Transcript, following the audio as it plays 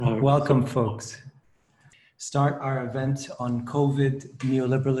Welcome, folks. Start our event on COVID,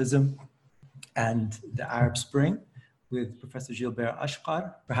 neoliberalism, and the Arab Spring with Professor Gilbert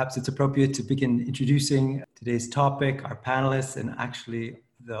Ashkar. Perhaps it's appropriate to begin introducing today's topic, our panelists, and actually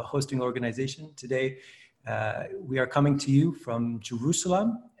the hosting organization. Today, we are coming to you from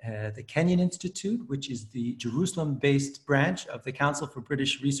Jerusalem, the Kenyon Institute, which is the Jerusalem-based branch of the Council for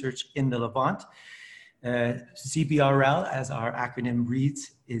British Research in the Levant. CBRL, as our acronym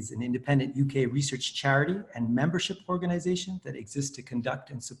reads, is an independent UK research charity and membership organization that exists to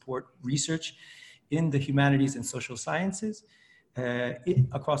conduct and support research in the humanities and social sciences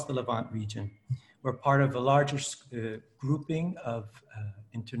across the Levant region. We're part of a larger grouping of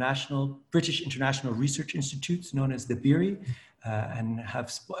British international research institutes known as the BIRI, and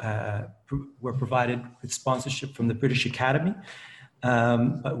we're provided with sponsorship from the British Academy.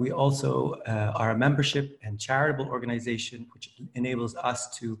 But we also are a membership and charitable organization, which enables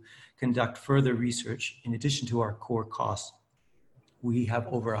us to conduct further research in addition to our core costs. We have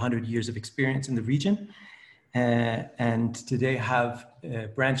over 100 years of experience in the region, and today have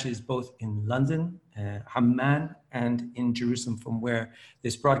branches both in London, Amman, and in Jerusalem, from where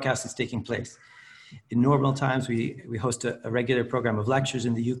this broadcast is taking place. In normal times, we host a regular program of lectures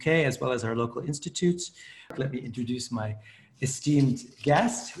in the UK, as well as our local institutes. Let me introduce my esteemed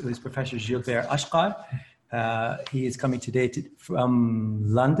guest, who is Professor Gilbert Ashkar. He is coming today from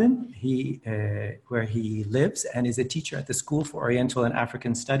London, where he lives, and is a teacher at the School for Oriental and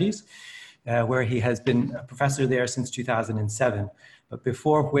African Studies, where he has been a professor there since 2007, but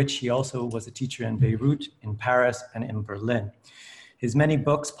before which he also was a teacher in Beirut, in Paris, and in Berlin. His many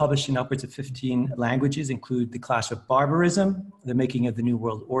books, published in upwards of 15 languages, include The Clash of Barbarism, The Making of the New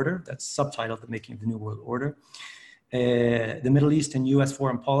World Order, that's subtitled The Making of the New World Order, The Middle East and U.S.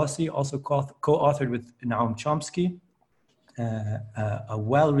 Foreign Policy, also co-authored with Noam Chomsky, a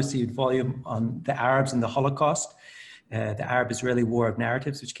well-received volume on the Arabs and the Holocaust, the Arab-Israeli War of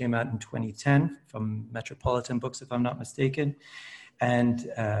Narratives, which came out in 2010 from Metropolitan Books, if I'm not mistaken. And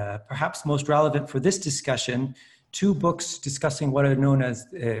perhaps most relevant for this discussion, two books discussing what are known as,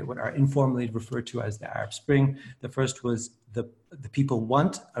 what are informally referred to as the Arab Spring. The first was The People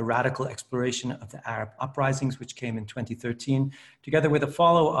Want, a radical exploration of the Arab uprisings, which came in 2013, together with a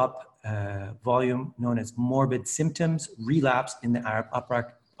follow-up volume known as Morbid Symptoms, Relapse in the Arab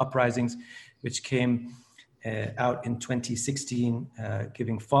Uprisings, which came out in 2016,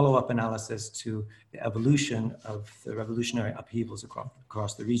 giving follow-up analysis to the evolution of the revolutionary upheavals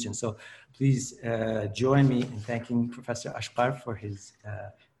across the region. So please join me in thanking Professor Ashkar for his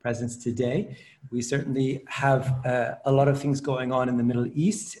presence today. We certainly have a lot of things going on in the Middle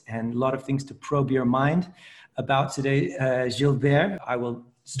East and a lot of things to probe your mind about today. Gilbert, I will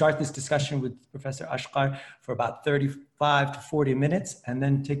start this discussion with Professor Ashkar for about 35 to 40 minutes and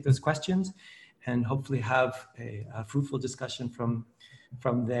then take those questions and hopefully have a fruitful discussion from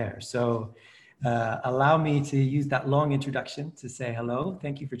there. So allow me to use that long introduction to say hello.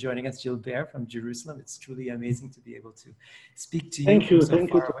 Thank you for joining us, Gilbert from Jerusalem. It's truly amazing to be able to speak to you. Thank you.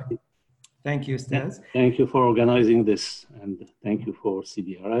 Thank you. Thank you, Stas. Thank you for organizing this, and thank you for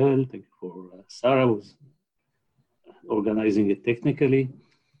CBRL. Thank you for Sarah, who's organizing it technically.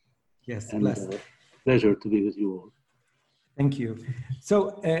 Yes, and blessed. Pleasure to be with you all. Thank you.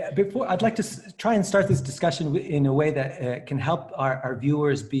 So before, I'd like to try and start this discussion in a way that can help our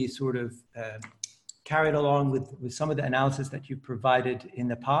viewers be sort of carried along with some of the analysis that you've provided in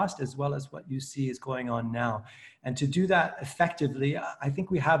the past, as well as what you see is going on now. And to do that effectively, I think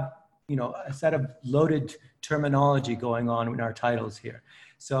we have, a set of loaded terminology going on in our titles here.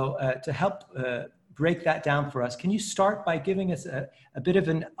 So to help break that down for us, can you start by giving us a bit of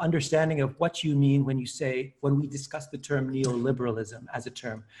an understanding of what you mean when we discuss the term neoliberalism as a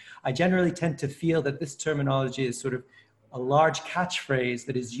term? I generally tend to feel that this terminology is sort of a large catchphrase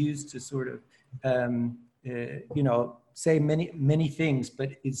that is used to sort of, say many things, but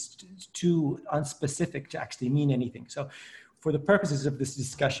is too unspecific to actually mean anything. So for the purposes of this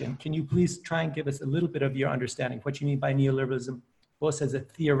discussion, can you please try and give us a little bit of your understanding of what you mean by neoliberalism, both as a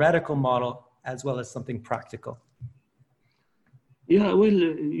theoretical model as well as something practical? Yeah, well,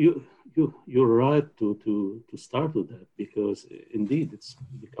 you're right to start with that, because indeed it's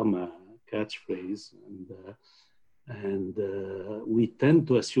become a catchphrase, and we tend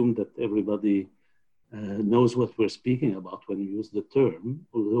to assume that everybody knows what we're speaking about when we use the term,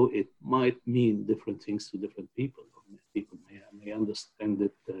 although it might mean different things to different people. People may understand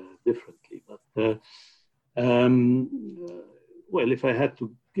it differently, but well, if I had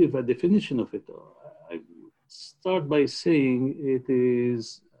to give a definition of it, I would start by saying it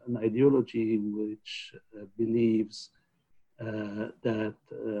is an ideology which believes that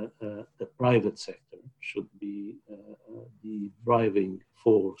private sector should be the driving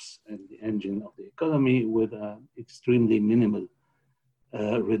force and the engine of the economy with an extremely minimal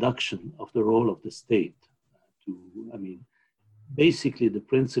reduction of the role of the state. Basically the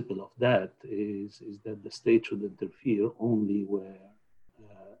principle of that is that the state should interfere only where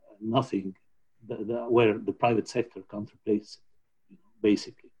where the private sector can't replace it.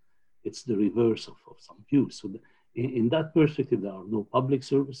 Basically, it's the reverse of some views. So in that perspective, there are no public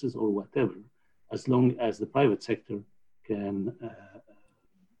services or whatever, as long as the private sector can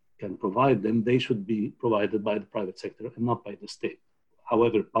provide them, they should be provided by the private sector and not by the state,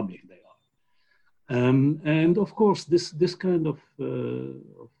 however public they are. And of course, this kind of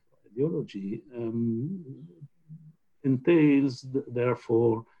ideology entails,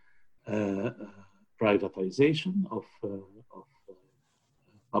 therefore, privatization of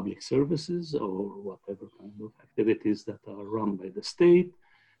public services or whatever kind of activities that are run by the state.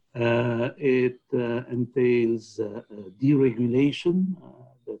 It entails deregulation,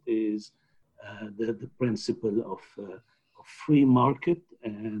 that is the principle of free market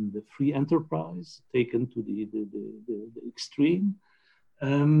and the free enterprise taken to the extreme.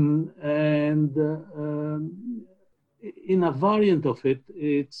 In a variant of it,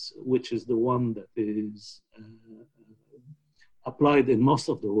 which is the one that is applied in most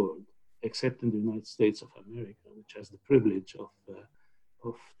of the world, except in the United States of America, which has the privilege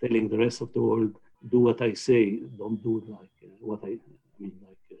of telling the rest of the world, do what I say, don't do like what I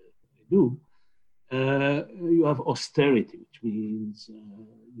do. You have austerity, which means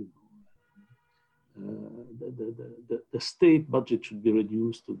the state budget should be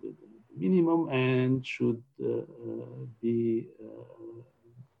reduced to the minimum and should be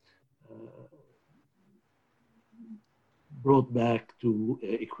brought back to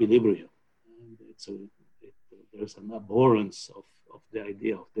equilibrium. And there's an abhorrence of the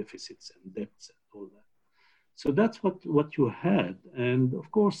idea of deficits and debts and all that. So that's what you had. And of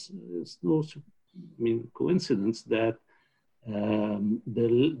course, it's no coincidence that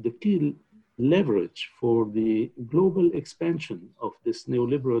the key leverage for the global expansion of this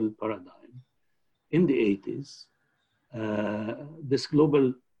neoliberal paradigm in the 80s, this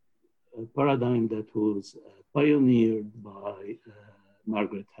global paradigm that was pioneered by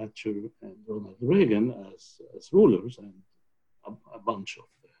Margaret Thatcher and Ronald Reagan as rulers, and a bunch of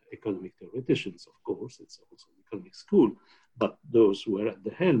economic theoreticians, of course. It's also an economic school, but those who were at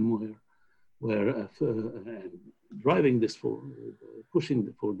the helm were driving this pushing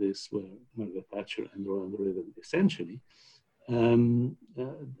for this were Margaret Thatcher and Ronald Reagan, essentially.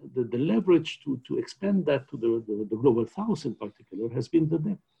 The leverage to expand that to the global south in particular has been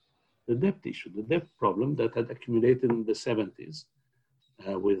the debt issue, the debt problem that had accumulated in the 70s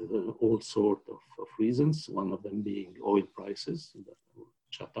with all sorts of reasons, one of them being oil prices that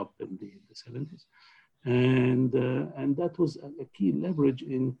shot up in the 70s. And that was a key leverage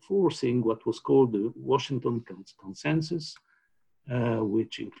in forcing what was called the Washington Consensus,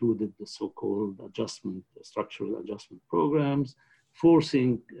 which included the so-called structural adjustment programs,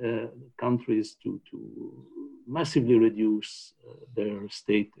 forcing countries to massively reduce their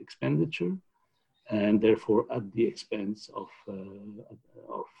state expenditure, and therefore at the expense of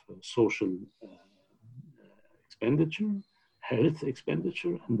social expenditure, health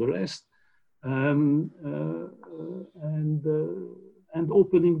expenditure, and the rest. And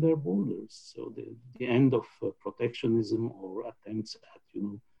opening their borders. So the end of protectionism or attempts at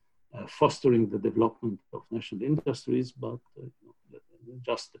fostering the development of national industries, but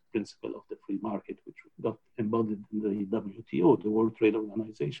just the principle of the free market, which got embodied in the WTO, the World Trade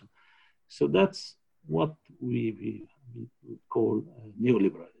Organization. So that's what we call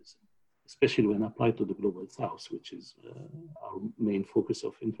neoliberalism, especially when applied to the global south, which is our main focus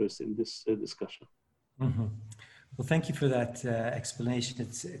of interest in this discussion. Mm-hmm. Well, thank you for that explanation.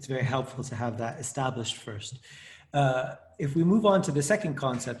 It's very helpful to have that established first. If we move on to the second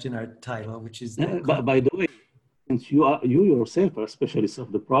concept in our title, which is... By the way, since you yourself are specialists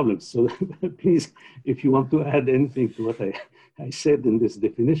of the problems, so please, if you want to add anything to what I said in this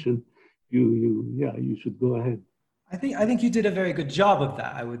definition, you should go ahead. I think you did a very good job of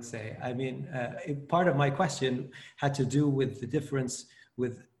that, I would say. I mean, part of my question had to do with the difference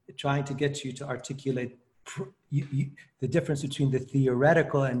with trying to get you to articulate the difference between the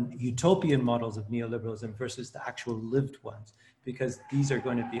theoretical and utopian models of neoliberalism versus the actual lived ones, because these are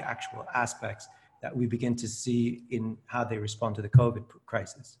going to be actual aspects that we begin to see in how they respond to the COVID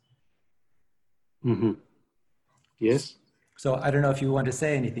crisis. Mm-hmm. Yes. So I don't know if you want to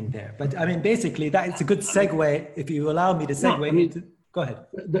say anything there, but I mean, basically it's a good segue. If you allow me to segue into, go ahead.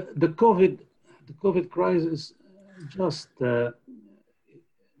 The COVID crisis just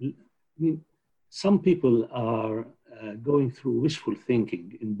mean, some people are going through wishful thinking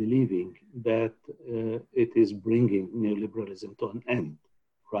in believing that it is bringing neoliberalism to an end,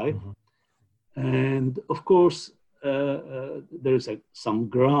 right? Mhm. And of course, there is some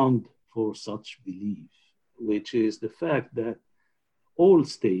ground for such belief, which is the fact that all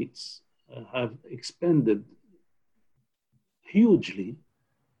states have expanded hugely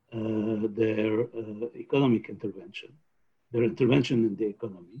their economic intervention, their intervention in the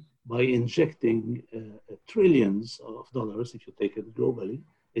economy by injecting trillions of dollars, if you take it globally.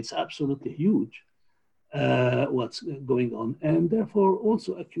 It's absolutely huge what's going on, and therefore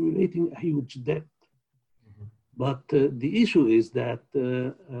also accumulating a huge debt. But the issue is that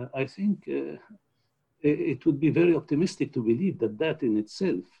I think it would be very optimistic to believe that that in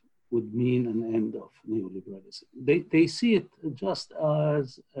itself would mean an end of neoliberalism. They see it just as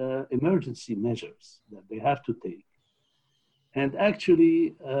emergency measures that they have to take. And actually,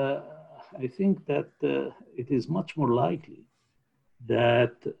 I think that it is much more likely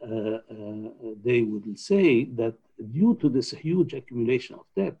that they would say that due to this huge accumulation of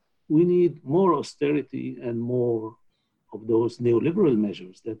debt, we need more austerity and more of those neoliberal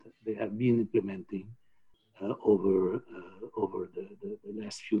measures that they have been implementing over the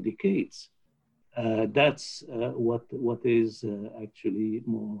last few decades. That's what is actually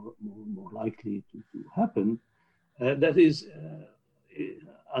more likely to happen. That is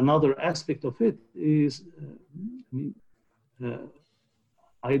another aspect of it is,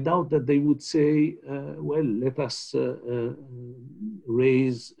 I doubt that they would say, well, let us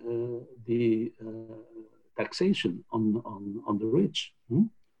raise the taxation on the rich.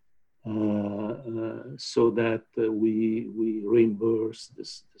 So that we reimburse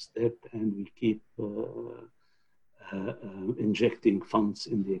this debt and we keep injecting funds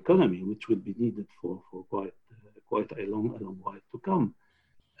in the economy, which will be needed for quite a long while to come.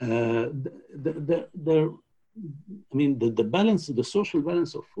 The balance, the social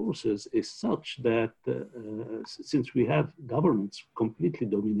balance of forces is such that since we have governments completely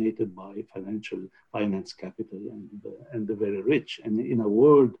dominated by finance capital and the very rich, and in a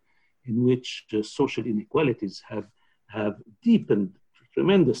world in which social inequalities have deepened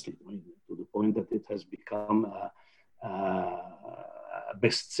tremendously, to the point that it has become a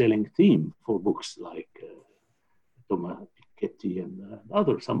best-selling theme for books like Thomas Piketty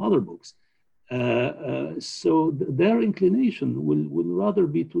and some other books. So their inclination will rather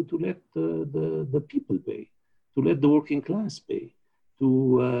be to let the people pay, to let the working class pay,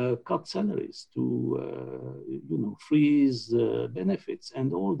 to cut salaries, to freeze benefits,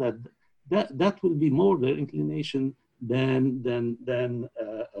 and all that. That will be more their inclination than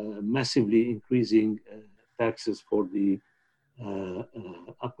massively increasing taxes for the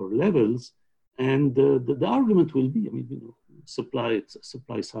upper levels. And the argument will be, supply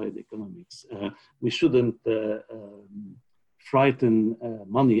side economics. We shouldn't frighten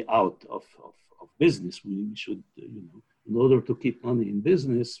money out of business. We should, in order to keep money in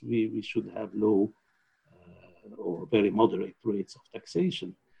business, we should have low or very moderate rates of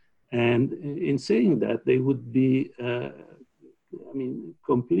taxation. And in saying that, they would be,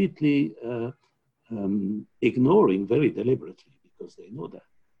 completely ignoring very deliberately, because they know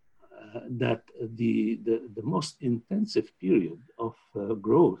that the most intensive period of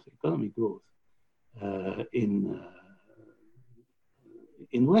economic growth in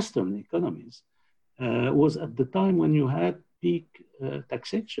Western economies was at the time when you had peak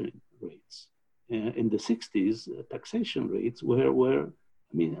taxation rates. In the 60s, taxation rates were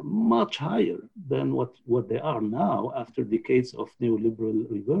much higher than what they are now after decades of neoliberal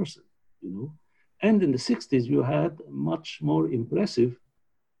reversal, And in the 60s, you had much more impressive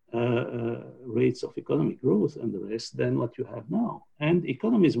rates of economic growth and the rest than what you have now. And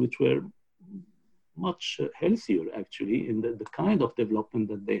economies which were much healthier, actually, in the kind of development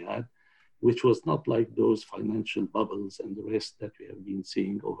that they had, which was not like those financial bubbles and the rest that we have been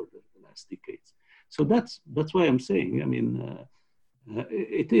seeing over the last decades. So that's why I'm saying,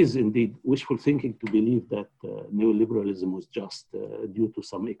 it is indeed wishful thinking to believe that neoliberalism was just due to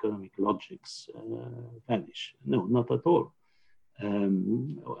some economic logics vanish. No, not at all.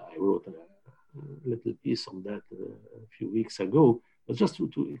 I wrote a little piece on that a few weeks ago, but just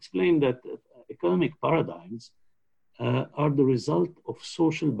to explain that economic paradigms are the result of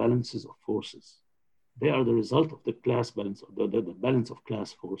social balances of forces. They are the result of the class balance, the balance of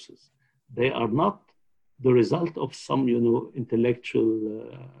class forces. They are not the result of some, intellectual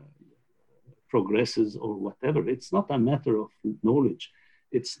progresses or whatever. It's not a matter of knowledge.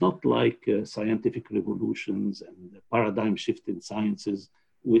 It's not like scientific revolutions and the paradigm shift in sciences,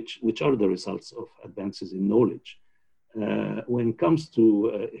 which are the results of advances in knowledge. When it comes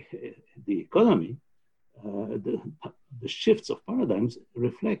to the economy, the shifts of paradigms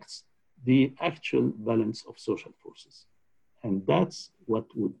reflects the actual balance of social forces. And that's what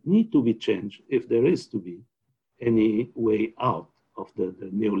would need to be changed if there is to be any way out of the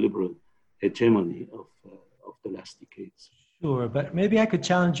neoliberal hegemony of the last decades. Sure, but maybe I could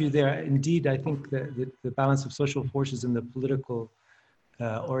challenge you there. Indeed, I think the balance of social forces and the political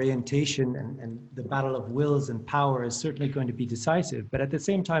orientation and the battle of wills and power is certainly going to be decisive. But at the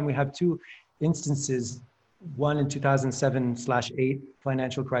same time, we have two instances, one in 2007/8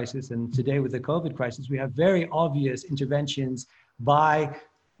 financial crisis, and today with the COVID crisis, we have very obvious interventions by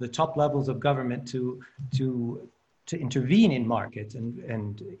the top levels of government to intervene in markets.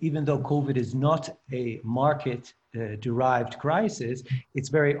 And even though COVID is not a market derived crisis, it's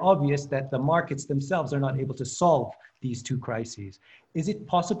very obvious that the markets themselves are not able to solve these two crises. Is it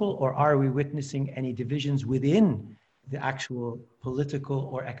possible, or are we witnessing any divisions within the actual political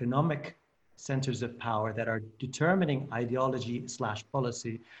or economic centers of power that are determining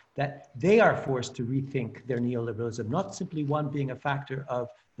ideology/policy, that they are forced to rethink their neoliberalism, not simply one being a factor of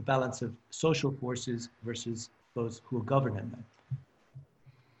the balance of social forces versus those who govern them?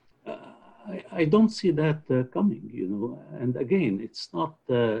 I don't see that coming, and again, it's not,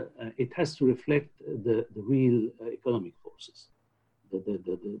 it has to reflect the real economic forces,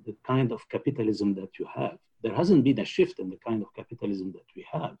 the kind of capitalism that you have. There hasn't been a shift in the kind of capitalism that we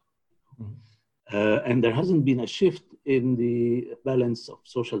have. And there hasn't been a shift in the balance of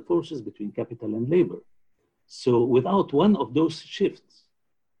social forces between capital and labor. So without one of those shifts,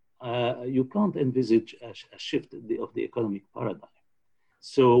 you can't envisage a shift of the economic paradigm.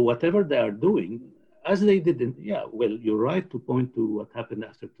 So whatever they are doing, as they did you're right to point to what happened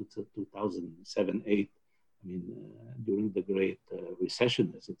after 2007-8, during the Great Recession,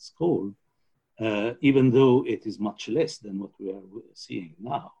 as it's called, even though it is much less than what we are seeing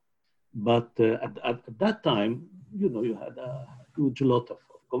now. But at that time, you had a huge lot of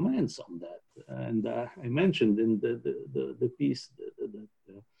comments on that. And I mentioned in the piece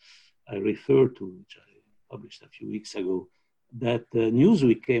that I referred to, which I published a few weeks ago, that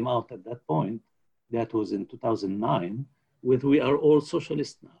Newsweek came out at that point, that was in 2009, with "We are all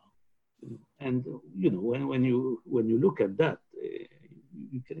socialists now." And when you look at that,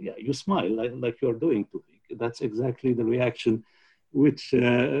 you smile like you're doing, Tawfiq. That's exactly the reaction which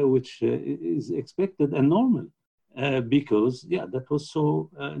is expected and normal, because that was so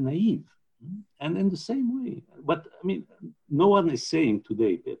naive. And in the same way, but no one is saying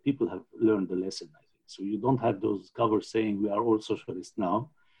today that people have learned the lesson, I think. So you don't have those covers saying "We are all socialists now."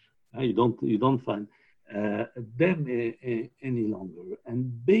 You don't find them any longer. And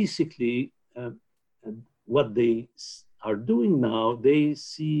basically, what they are doing now, they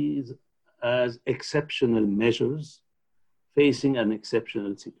see as exceptional measures facing an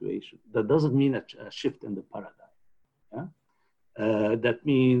exceptional situation. That doesn't mean a shift in the paradigm. That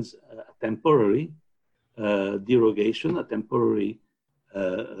means a temporary derogation, a temporary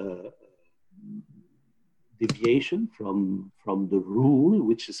deviation from the rule,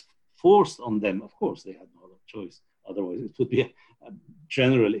 which is forced on them. Of course, they had no other choice. Otherwise, it would be a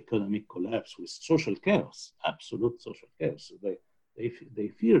general economic collapse with social chaos, absolute social chaos. So they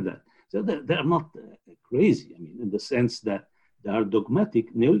fear that. So they are not crazy. In the sense that they are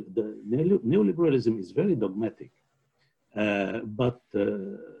dogmatic. Neoliberalism is very dogmatic, but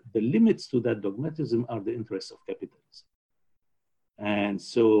the limits to that dogmatism are the interests of capitalism. And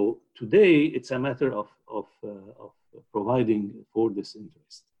so today it's a matter of providing for this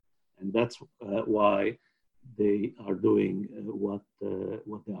interest, and that's why they are doing what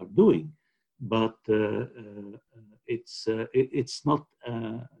they are doing. But it's not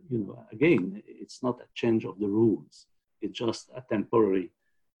again, it's not a change of the rules. It's just a temporary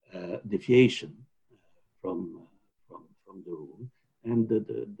deviation from the rule, and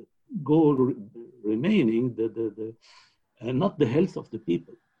the goal remaining not the health of the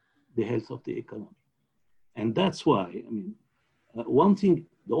people, the health of the economy. And that's why, the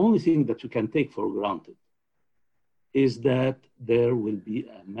only thing that you can take for granted is that there will be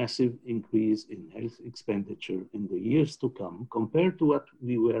a massive increase in health expenditure in the years to come compared to what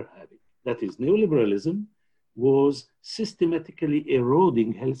we were having. That is, neoliberalism was systematically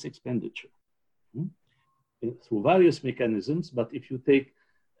eroding health expenditure through various mechanisms. But if you take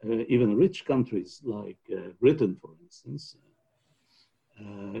even rich countries like Britain, for instance,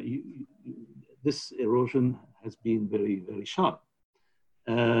 this erosion has been very, very sharp.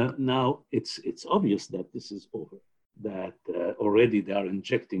 Now it's obvious that this is over, that already they are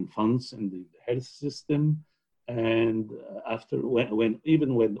injecting funds in the health system, and after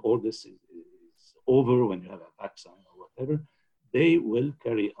when all this is over, when you have a vaccine or whatever, they will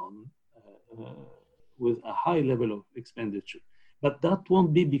carry on with a high level of expenditure. But that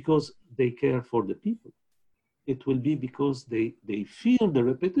won't be because they care for the people. It will be because they fear the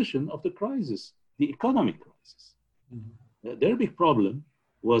repetition of the crisis, the economic crisis. Mm-hmm. Their big problem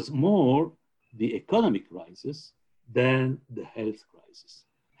was more the economic crisis than the health crisis.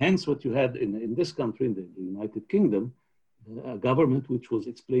 Hence, what you had in this country, in the United Kingdom, a government which was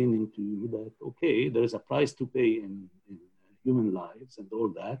explaining to you that, okay, there is a price to pay in human lives and all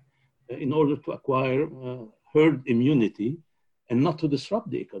that in order to acquire herd immunity and not to disrupt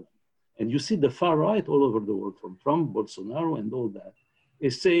the economy. And you see the far right all over the world, from Trump, Bolsonaro, and all that,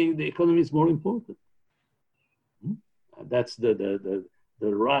 is saying the economy is more important. That's the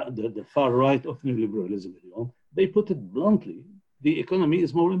far right of neoliberalism. You know? They put it bluntly: the economy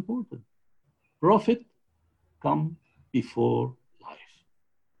is more important. Profit come before life.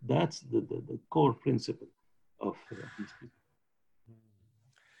 That's the core principle of these people.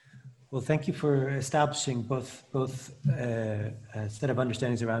 Well, thank you for establishing both a set of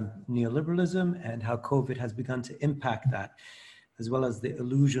understandings around neoliberalism and how COVID has begun to impact that, as well as the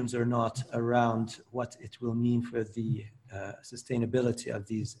illusions or not around what it will mean for the sustainability of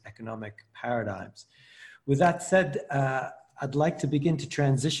these economic paradigms. With that said, I'd like to begin to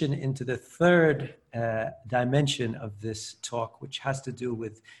transition into the third dimension of this talk, which has to do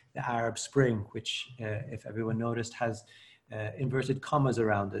with the Arab Spring, which, if everyone noticed, has inverted commas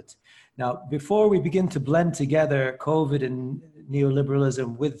around it. Now, before we begin to blend together COVID and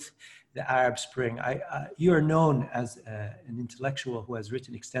neoliberalism with the Arab Spring, you are known as an intellectual who has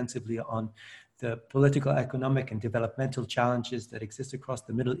written extensively on the political, economic, and developmental challenges that exist across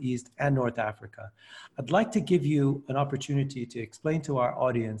the Middle East and North Africa. I'd like to give you an opportunity to explain to our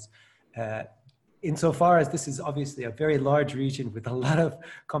audience, insofar as this is obviously a very large region with a lot of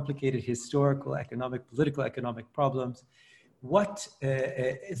complicated historical, economic, political, economic problems, what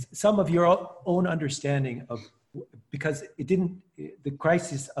is some of your own understanding of, because the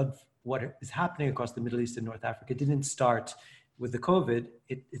crisis of what is happening across the Middle East and North Africa didn't start with the COVID,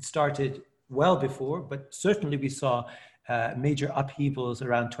 it started well before, but certainly we saw major upheavals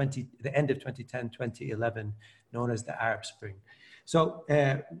around the end of 2010, 2011, known as the Arab Spring. So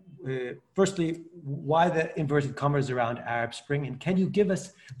firstly, why the inverted commas around Arab Spring? And can you give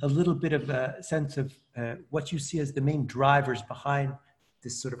us a little bit of a sense of what you see as the main drivers behind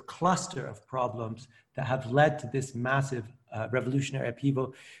this sort of cluster of problems that have led to this massive revolutionary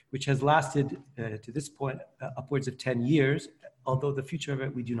upheaval, which has lasted to this point upwards of 10 years, although the future of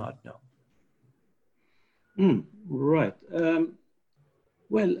it we do not know? Right.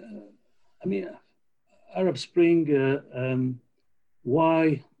 Well, I mean, Arab Spring,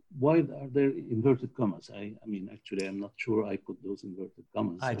 why are there inverted commas? I mean, actually, I'm not sure I put those inverted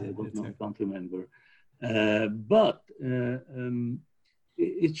commas. I don't know, I can't remember. But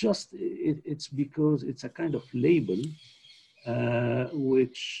it's because it's a kind of label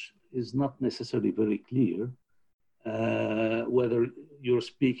which is not necessarily very clear whether you're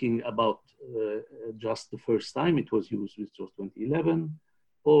speaking about just the first time it was used, which was 2011,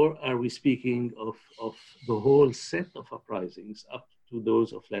 or are we speaking of the whole set of uprisings up to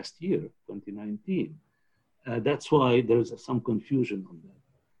those of last year, 2019? That's why there's some confusion on that.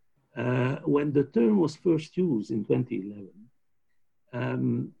 When the term was first used in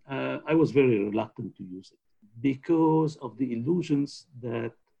 2011, I was very reluctant to use it because of the illusions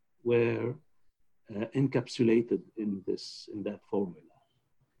that were encapsulated in that formula.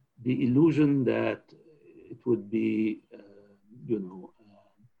 The illusion that it would be,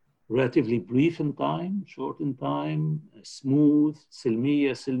 relatively brief in time, short in time, smooth,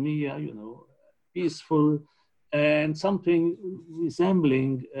 silmiya, peaceful, and something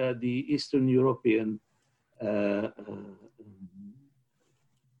resembling the Eastern European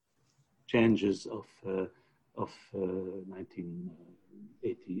changes of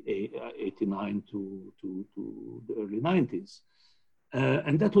 1989 to the early 90s.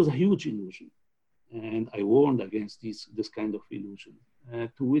 And that was a huge illusion. And I warned against this kind of illusion,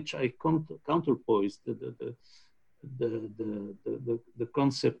 to which I counterposed the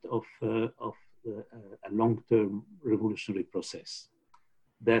concept of a long-term revolutionary process.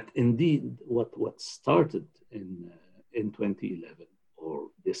 That indeed, what started in 2011 or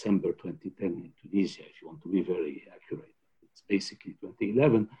December 2010 in Tunisia, if you want to be very accurate, it's basically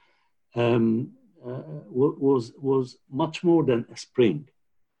 2011, was much more than a spring.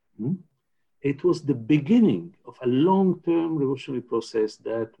 It was the beginning of a long-term revolutionary process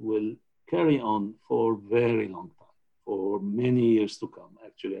that will carry on for a very long time, for many years to come.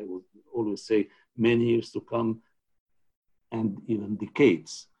 Actually, I would always say many years to come and even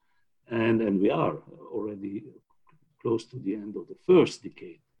decades. And we are already close to the end of the first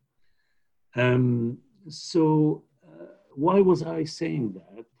decade. Why was I saying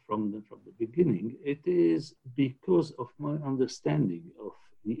that from the beginning? It is because of my understanding of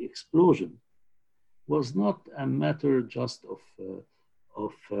the explosion was not a matter just of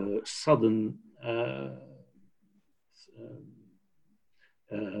sudden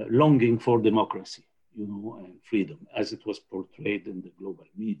longing for democracy, and freedom, as it was portrayed in the global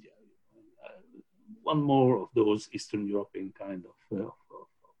media. One more of those Eastern European kind of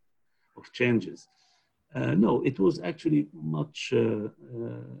changes. No, it was actually much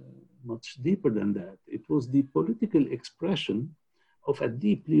deeper than that. It was the political expression of a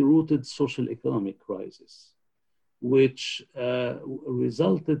deeply rooted social economic crisis, which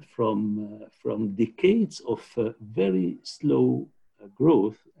resulted from decades of very slow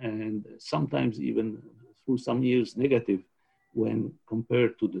growth, and sometimes even through some years negative when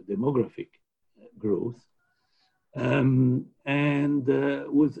compared to the demographic growth.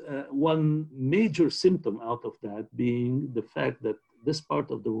 With one major symptom out of that being the fact that this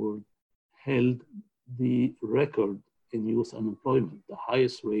part of the world held the record in youth unemployment, the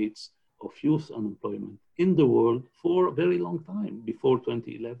highest rates of youth unemployment in the world for a very long time before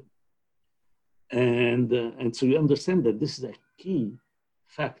 2011. And so you understand that this is a key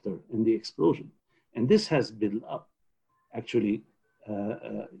factor in the explosion. And this has built up, actually,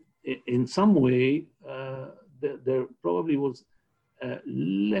 in some way, there probably was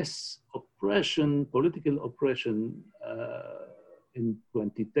less oppression, political oppression in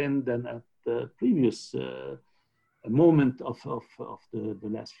 2010 than at the previous moment of the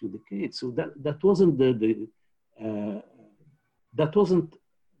last few decades. So that wasn't the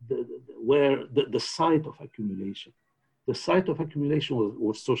site of accumulation. The site of accumulation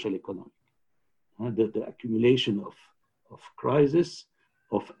was social economic. The accumulation of crisis,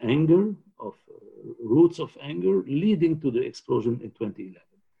 of anger, of roots of anger leading to the explosion in 2011.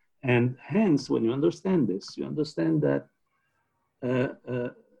 And hence, when you understand this, you understand that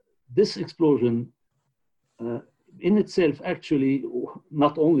this explosion in itself, actually,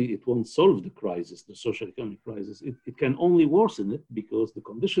 not only it won't solve the crisis, the social economic crisis, it can only worsen it, because the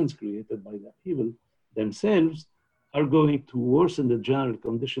conditions created by the upheaval themselves are going to worsen the general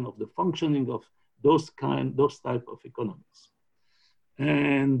condition of the functioning of those type of economies.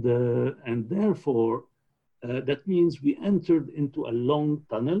 And therefore, that means we entered into a long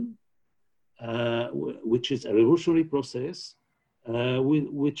tunnel, which is a revolutionary process,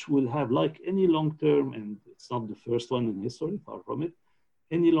 which will have, like any long-term, and it's not the first one in history, far from it,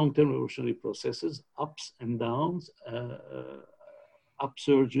 any long-term revolutionary processes, ups and downs,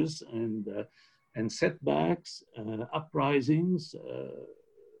 upsurges and setbacks, uprisings,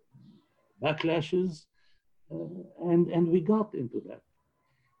 backlashes, and we got into that.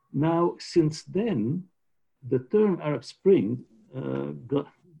 Now, since then, the term Arab Spring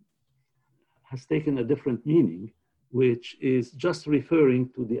has taken a different meaning, which is just referring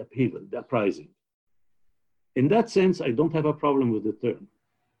to the upheaval, the uprising. In that sense, I don't have a problem with the term,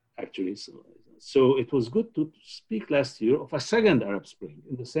 actually. So it was good to speak last year of a second Arab Spring,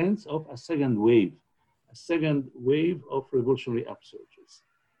 in the sense of a second wave of revolutionary upsurges,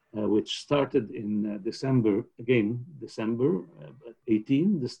 which started in December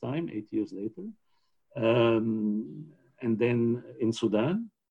 18, this time, 8 years later, and then in Sudan,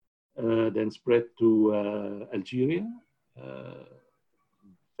 then spread to Algeria,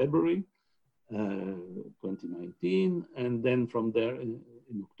 February 2019, and then from there in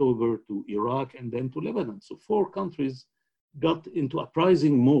October to Iraq, and then to Lebanon. So 4 countries got into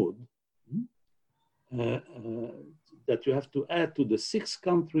uprising mode that you have to add to the 6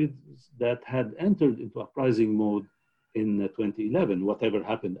 countries that had entered into uprising mode in 2011, whatever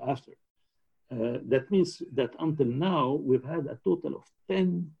happened after. That means that until now, we've had a total of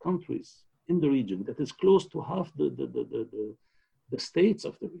 10 countries in the region. That is close to half the states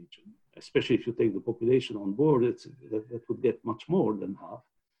of the region, especially if you take the population on board, that would get much more than half,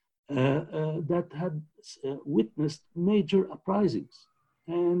 that had witnessed major uprisings.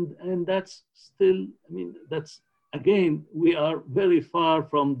 And that's still, that's, again, we are very far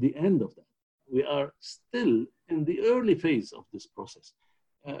from the end of that. We are still in the early phase of this process.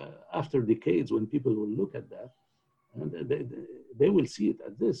 After decades, when people will look at that, and they will see it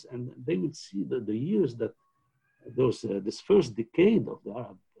at this, and they will see that the years that this first decade of the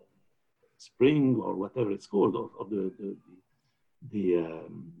Arab Spring, or whatever it's called, of the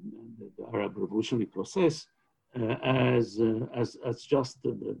Arab revolutionary process, as just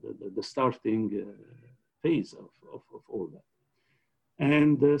the starting phase of all that.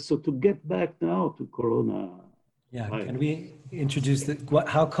 And so to get back now to Corona. Yeah, can we introduce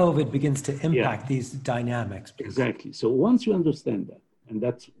how COVID begins to impact these dynamics? Please? Exactly. So once you understand that, and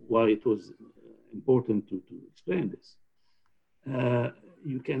that's why it was important to explain this.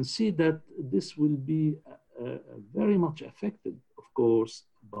 You can see that this will be very much affected, of course,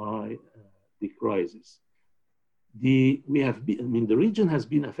 by the crisis. The region has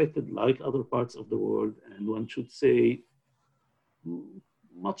been affected like other parts of the world, and one should say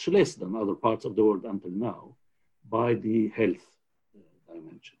much less than other parts of the world until now, by the health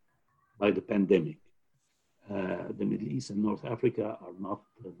dimension, by the pandemic. The Middle East and North Africa are not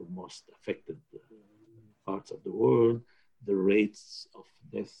the most affected parts of the world. The rates of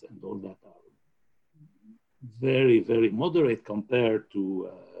death and all that are very, very moderate compared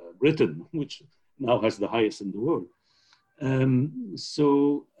to Britain, which now has the highest in the world.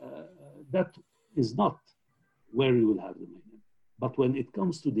 So that is not where you will have the main impact. But when it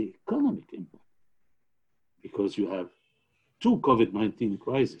comes to the economic impact, because you have two COVID-19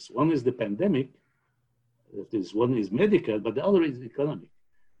 crises, one is the pandemic, that is, one is medical, but the other is economic.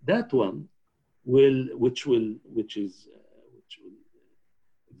 That one which is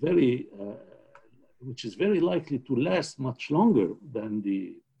very likely to last much longer than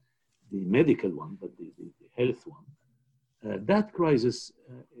the medical one, but the health one. That crisis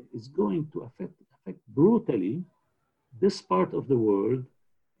is going to affect brutally this part of the world,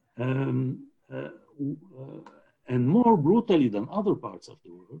 and more brutally than other parts of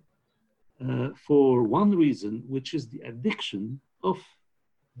the world, for one reason, which is the addiction of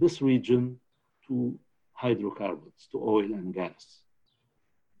this region to hydrocarbons, to oil and gas.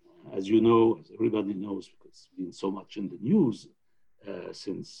 As you know, as everybody knows, because it's been so much in the news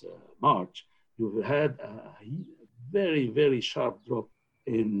since March, you've had a very, very sharp drop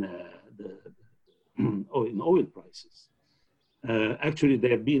in in oil prices. Actually, they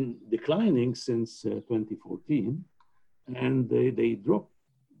have been declining since 2014, and they dropped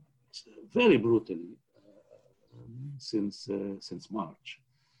very brutally since March.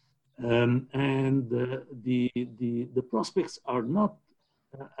 The prospects are not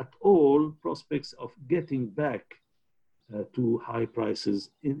at all prospects of getting back to high prices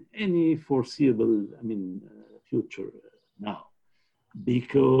in any foreseeable, future now,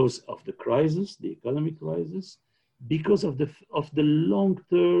 because of the crisis, the economic crisis, because of the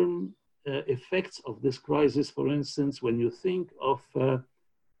long-term effects of this crisis. For instance, when you think of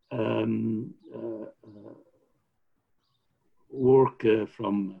work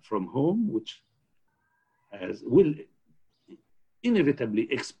from home, which will inevitably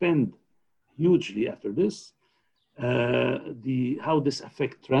expand hugely after this, how this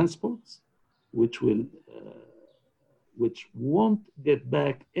affects transports, which won't get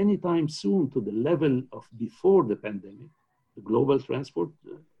back anytime soon to the level of before the pandemic, the global transport,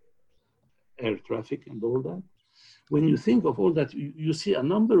 air traffic and all that. When you think of all that, you see a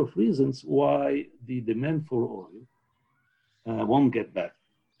number of reasons why the demand for oil won't get back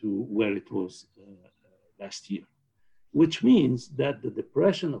to where it was last year, which means that the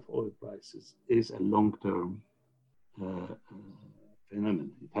depression of oil prices is a long-term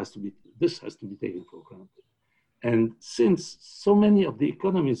phenomenon. This has to be taken for granted. And since so many of the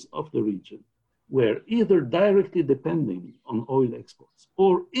economies of the region were either directly depending on oil exports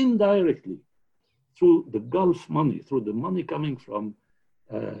or indirectly through the Gulf money, through the money coming from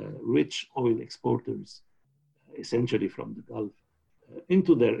rich oil exporters, essentially from the Gulf,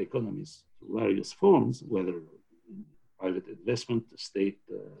 into their economies through various forms, whether private investment, state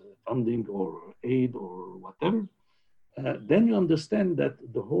funding, or aid, or whatever, then you understand that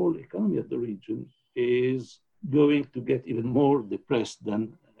the whole economy of the region is going to get even more depressed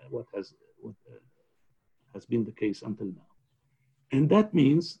than what has been the case until now. And that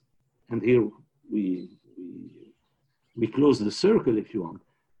means, and here we close the circle, if you want,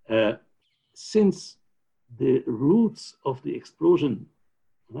 since the roots of the explosion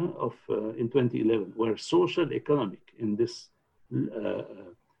in 2011 were social economic in this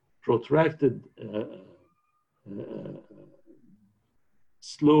protracted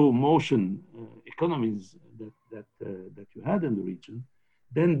slow motion economies that you had in the region,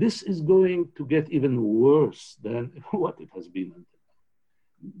 then this is going to get even worse than what it has been until now.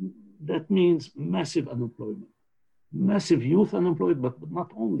 That means massive unemployment, massive youth unemployment, but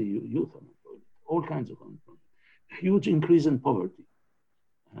not only youth unemployment, all kinds of unemployment, huge increase in poverty,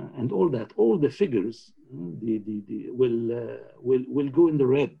 and all that. All the figures will go in the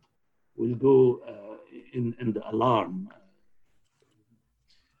red, will go in the alarm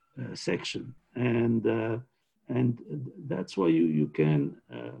section, and that's why you can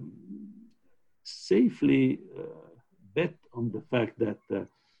safely bet on the fact that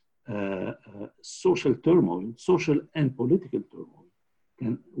social turmoil, social and political turmoil,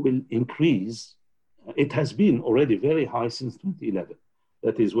 will increase. It has been already very high since 2011.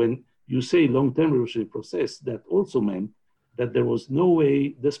 That is when you say long-term revolutionary process, that also meant that there was no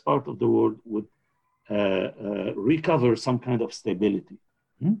way this part of the world would recover some kind of stability,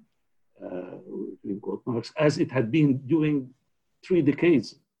 in quote marks, as it had been during 3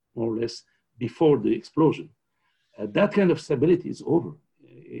 decades, more or less, before the explosion. That kind of stability is over.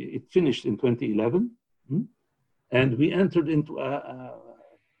 It finished in 2011, and we entered into a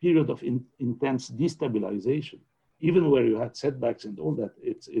period of intense destabilization. Even where you had setbacks and all that,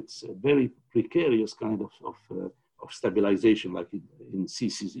 it's a very precarious kind of stabilization, like in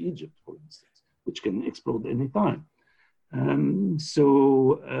Sisi's Egypt, for instance, which can explode any time.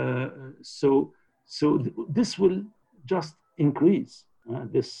 So this will just increase.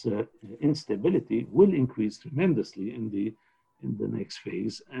 This instability will increase tremendously in the next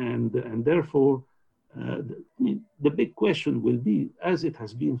phase, and therefore, the big question will be, as it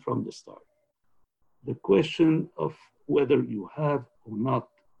has been from the start, the question of whether you have or not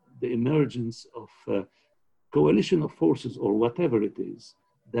the emergence of a coalition of forces or whatever it is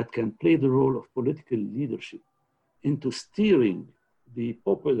that can play the role of political leadership into steering the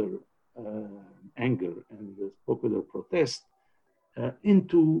popular anger and the popular protest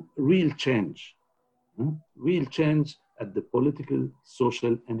into real change at the political,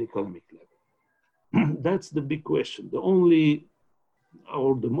 social, and economic level. That's the big question. The only,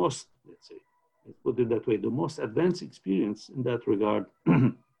 or the most, let's put it that way, the most advanced experience in that regard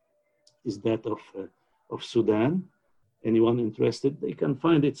is that of Sudan. Anyone interested, they can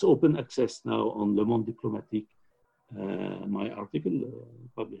find its open access now on Le Monde Diplomatique. My article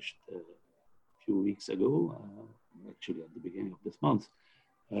published a few weeks ago, actually at the beginning of this month,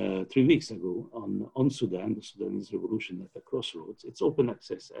 3 weeks ago, on Sudan, the Sudanese revolution at the crossroads. It's open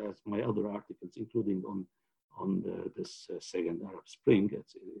access, as my other articles, including on this second Arab Spring,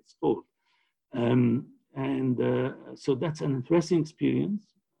 it's called. So that's an interesting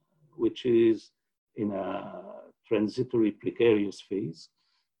experience, which is in a transitory, precarious phase.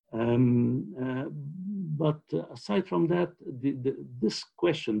 But aside from that, this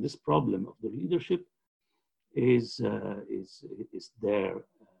question, this problem of the leadership is there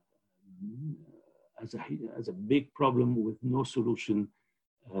as a big problem with no solution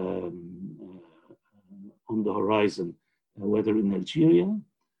on the horizon, whether in Algeria,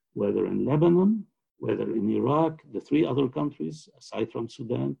 whether in Lebanon, whether in Iraq, the 3 other countries, aside from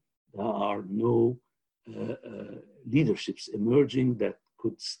Sudan, there are no leaderships emerging that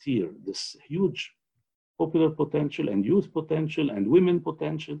could steer this huge popular potential and youth potential and women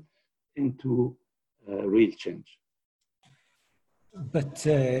potential into real change. But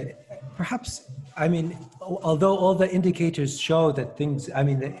perhaps, I mean, although all the indicators show that things, I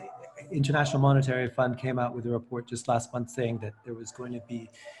mean, the International Monetary Fund came out with a report just last month saying that there was going to be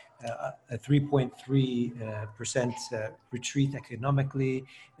a 3.3% retreat economically,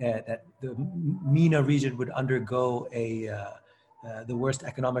 that the MENA region would undergo the worst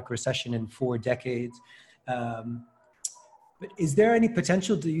economic recession in 4 decades. But is there any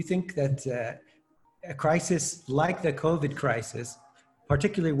potential, do you think, that a crisis like the COVID crisis,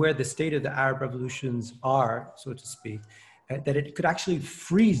 particularly where the state of the Arab revolutions are, so to speak, that it could actually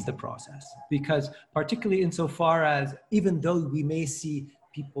freeze the process? Because particularly insofar as, even though we may see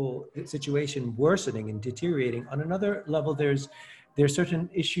the situation worsening and deteriorating, on another level, there's certain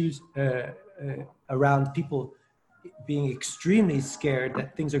issues around people being extremely scared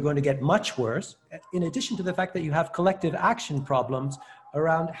that things are going to get much worse, in addition to the fact that you have collective action problems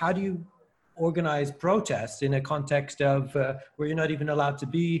around how do you organize protests in a context of where you're not even allowed to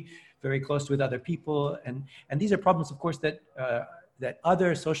be very close with other people. And these are problems, of course, that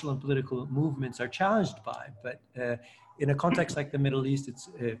other social and political movements are challenged by. But in a context like the Middle East, it's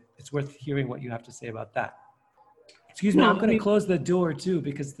worth hearing what you have to say about that. Excuse me, I'm going to close the door too,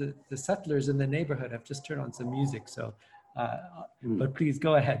 because the settlers in the neighborhood have just turned on some music. So, but please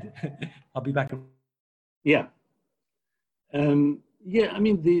go ahead. I'll be back. Yeah. Yeah, I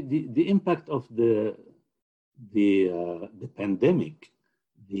mean, the impact of the pandemic,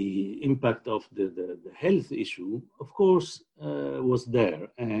 the impact of the health issue, of course, was there.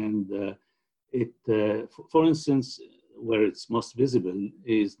 And for instance, where it's most visible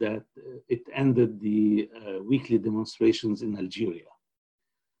is that it ended the weekly demonstrations in Algeria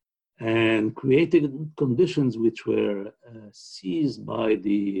and created conditions which were seized by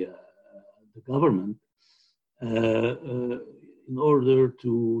the government in order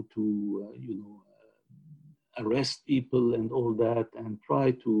to arrest people and all that, and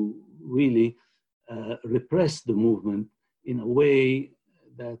try to really repress the movement in a way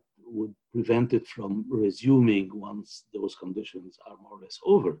that would prevent it from resuming once those conditions are more or less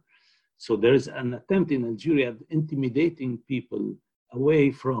over. So there is an attempt in Algeria at intimidating people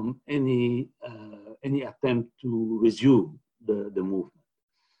away from any attempt to resume the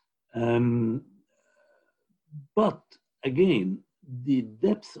movement. But again, the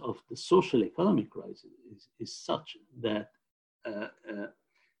depth of the social economic crisis is such that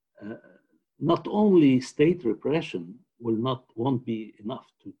not only state repression won't be enough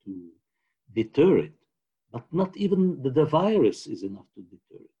to deter it, but not even the virus is enough to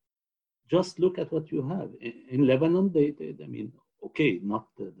deter it. Just look at what you have in Lebanon. I mean, okay, not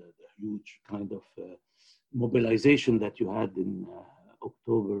the huge kind of mobilization that you had in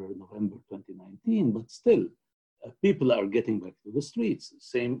October, November 2019, but still, people are getting back to the streets.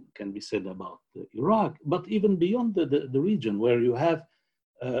 Same can be said about Iraq, but even beyond the region where you have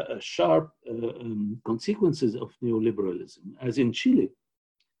sharp consequences of neoliberalism, as in Chile.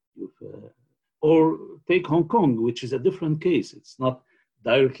 Or take Hong Kong, which is a different case. It's not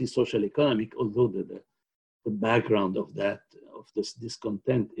directly social economic, although the background of this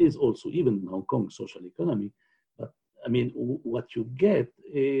discontent is also, even in Hong Kong, social economy. But I mean, what you get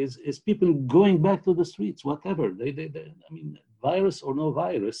is people going back to the streets, whatever. I mean, virus or no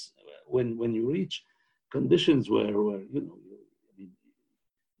virus, when you reach conditions where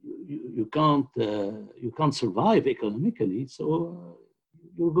you can't survive economically, so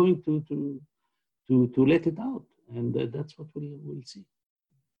you're going to let it out, and that's what we'll see.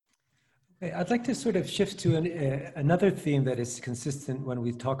 Okay, I'd like to sort of shift to another theme that is consistent when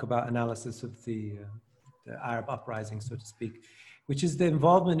we talk about analysis of the Arab uprising, so to speak, which is the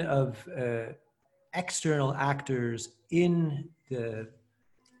involvement of external actors in the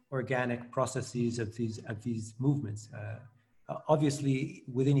organic processes of these movements. Obviously,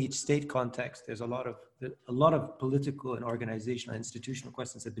 within each state context, there's a lot of political and organizational and institutional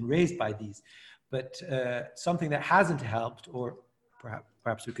questions have been raised by these, but something that hasn't helped, or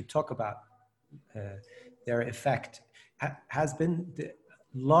perhaps we could talk about their effect, has been the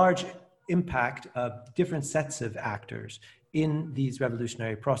large impact of different sets of actors in these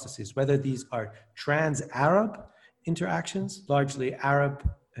revolutionary processes, whether these are trans-Arab interactions, largely Arab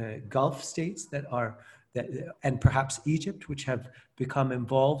Gulf states and perhaps Egypt, which have become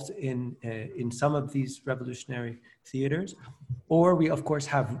involved in some of these revolutionary theaters. Or we, of course,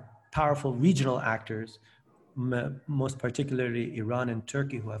 have powerful regional actors, most particularly Iran and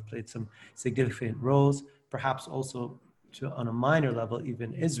Turkey, who have played some significant roles, perhaps also on a minor level,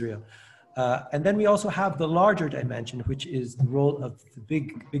 even Israel. And then we also have the larger dimension, which is the role of the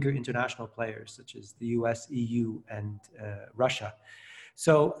bigger international players, such as the US, EU, and Russia.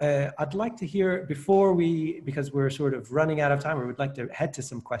 So I'd like to hear, because we're sort of running out of time, we would like to head to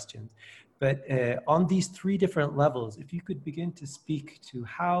some questions. But on these three different levels, if you could begin to speak to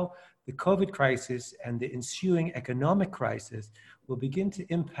how the COVID crisis and the ensuing economic crisis will begin to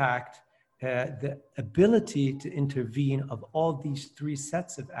impact the ability to intervene of all these three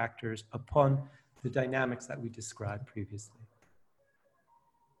sets of actors upon the dynamics that we described previously.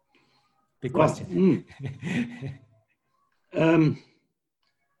 Big question.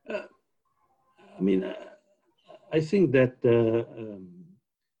 I mean, I think that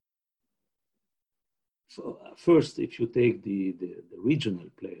first, if you take the regional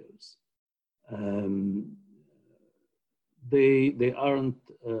players, they aren't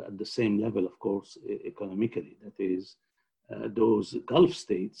at the same level, of course, economically. That is, those Gulf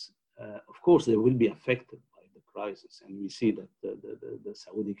states, of course, they will be affected by the crisis. And we see that the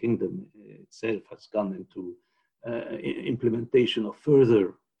Saudi Kingdom itself has gone into implementation of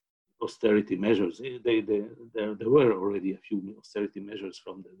further austerity measures. There were already a few austerity measures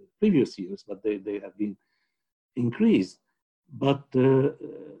from the previous years, but they have been increased. But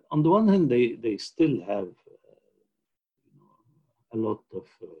on the one hand, they still have a lot of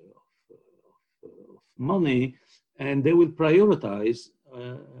money, and they will prioritize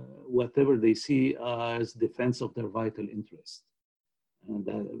whatever they see as defense of their vital interests, and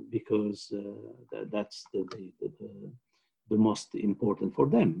because that's the most important for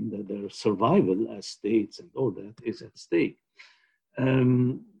them, that their survival as states and all that is at stake.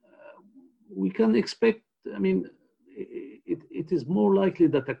 We can expect, I mean, it is more likely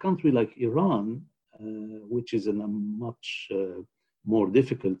that a country like Iran, which is in a much more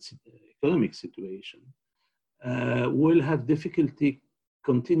difficult economic situation, will have difficulty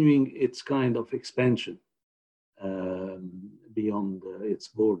continuing its kind of expansion beyond its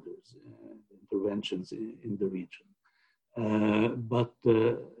borders, interventions in the region. But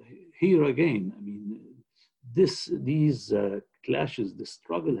here again, I mean, these clashes, the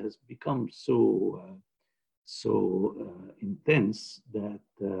struggle has become so intense that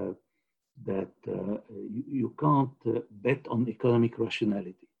you can't bet on economic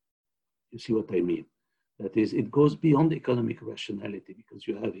rationality. You see what I mean? That is, it goes beyond economic rationality because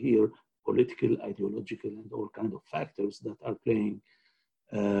you have here political, ideological, and all kinds of factors that are playing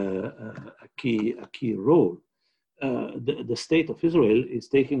a key role. The state of Israel is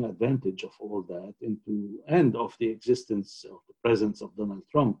taking advantage of all that and of the existence of the presence of Donald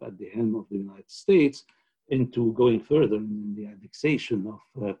Trump at the helm of the United States into going further in the annexation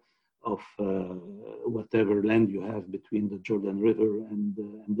of whatever land you have between the Jordan River and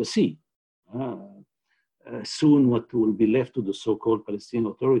the sea. Soon, what will be left to the so-called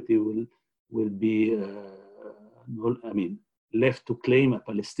Palestinian Authority will be, left to claim a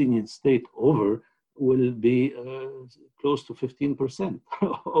Palestinian state over will be close to 15%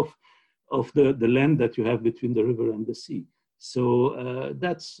 of the land that you have between the river and the sea. So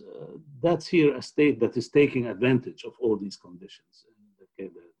that's here a state that is taking advantage of all these conditions,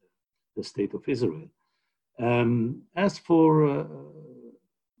 the state of Israel. As for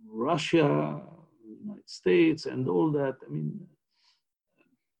Russia, United States, and all that, I mean,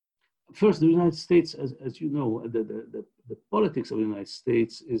 first, the United States, as you know, the politics of the United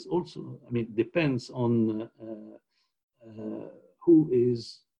States is also, depends on who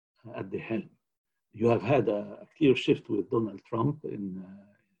is at the helm. You have had a clear shift with Donald Trump in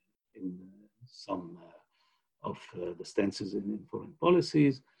some of the stances in foreign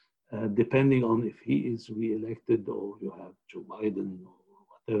policies, depending on if he is re-elected or you have Joe Biden or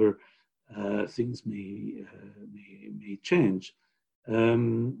whatever, things may change.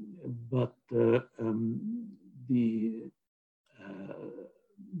 But the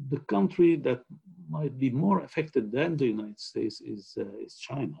country that might be more affected than the United States is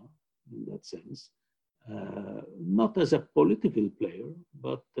China, in that sense. Not as a political player,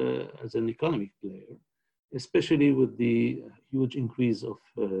 but as an economic player, especially with the huge increase of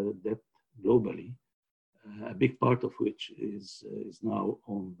debt globally, a big part of which is now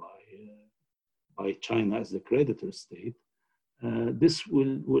owned by China as the creditor state. This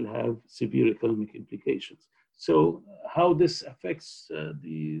will have severe economic implications. So how this affects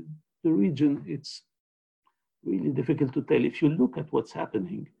the region, it's really difficult to tell. If you look at what's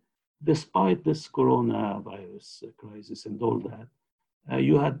happening, despite this coronavirus crisis and all that,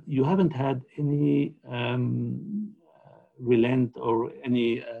 you haven't had any relent or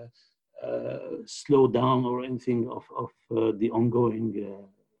any slowdown or anything of the ongoing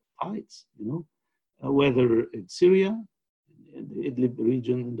fights, whether in Syria, in the Idlib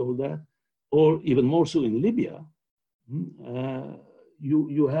region and all that, or even more so in Libya,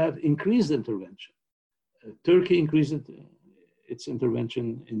 you have increased intervention. Turkey increased its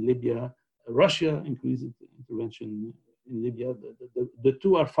intervention in Libya. Russia increased its intervention in Libya. The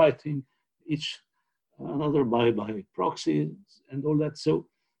two are fighting each another by proxy and all that. So,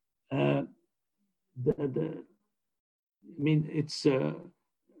 it's.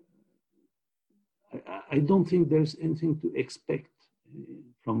 I don't think there's anything to expect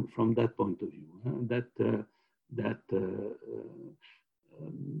from that point of view.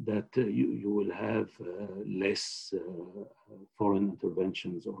 That you will have less foreign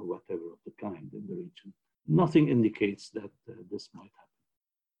interventions or whatever of the kind in the region. Nothing indicates that this might happen.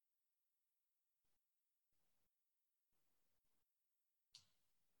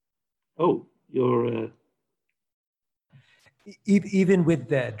 Oh, you're... Even with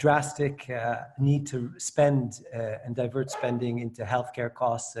the drastic need to spend and divert spending into healthcare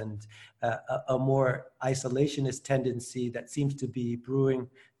costs and a more isolationist tendency that seems to be brewing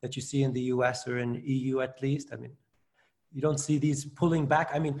that you see in the US or in EU at least, you don't see these pulling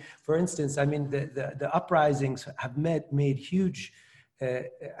back. For instance, the uprisings have made huge,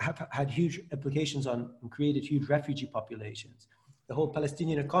 have had huge implications on and created huge refugee populations. The whole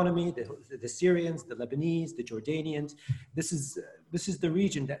Palestinian economy, the Syrians, the Lebanese, the Jordanians. This is the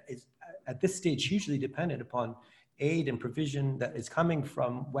region that is at this stage hugely dependent upon aid and provision that is coming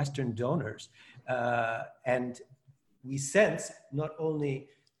from Western donors. And we sense not only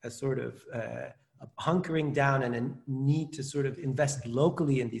a sort of a hunkering down and a need to sort of invest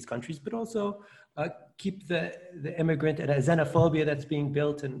locally in these countries, but also keep the immigrant and a xenophobia that's being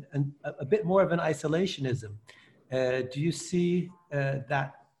built and a bit more of an isolationism. Do you see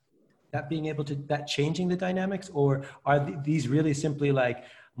that being able to, that changing the dynamics, or are these really simply like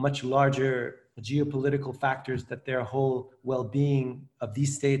much larger geopolitical factors that their whole well-being of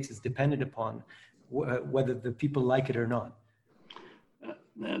these states is dependent upon, whether the people like it or not?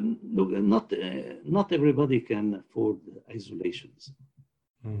 Look, not everybody can afford isolations.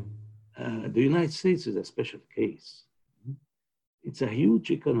 The United States is a special case. It's a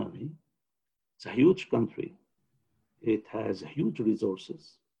huge economy. It's a huge country. It has huge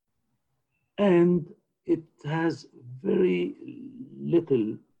resources, and it has very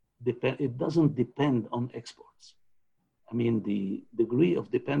little it doesn't depend on exports. I mean, the degree of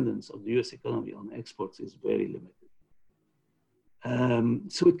dependence of the US economy on exports is very limited.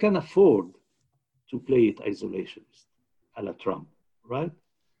 So it can afford to play it isolationist, a la Trump, right?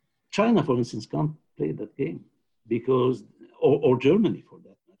 China, for instance, can't play that game because, or Germany for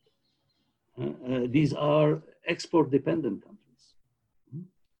that matter. These are export-dependent countries.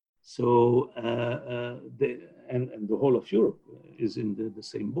 So, and the whole of Europe is in the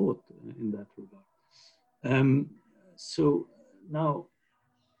same boat in that regard. So now,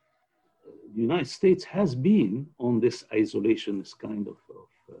 the United States has been on this isolationist kind of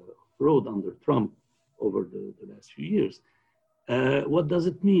road under Trump over the last few years. What does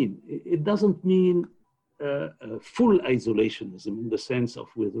it mean? It doesn't mean full isolationism in the sense of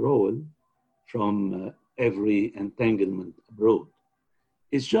withdrawal from every entanglement abroad.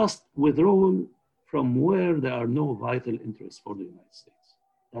 It's just withdrawal from where there are no vital interests for the United States.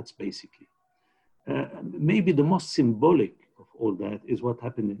 That's basically. Maybe the most symbolic of all that is what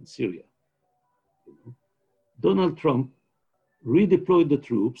happened in Syria. Donald Trump redeployed the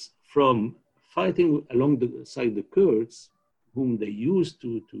troops from fighting alongside the Kurds, whom they used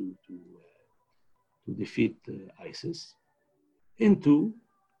to defeat ISIS, into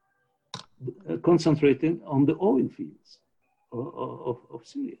concentrating on the oil fields of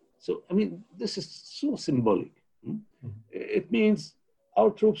Syria. So, I mean, this is so symbolic. It means our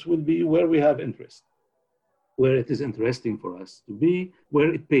troops will be where we have interest, where it is interesting for us to be,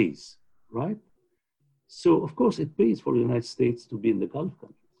 where it pays, right? So, of course, it pays for the United States to be in the Gulf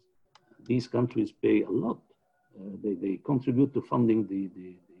countries. These countries pay a lot. They contribute to funding the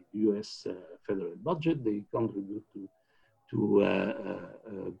US federal budget. They contribute to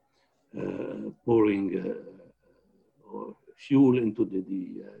pouring fuel into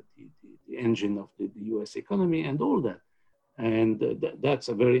the engine of the US economy and all that. And that's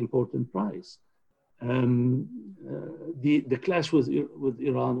a very important prize. The clash with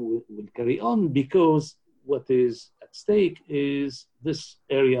Iran will carry on because what is at stake is this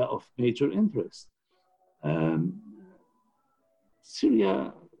area of major interest.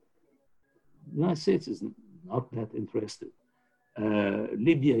 Syria, the United States is not that interested.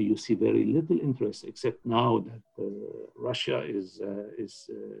 Libya, you see very little interest, except now that Russia is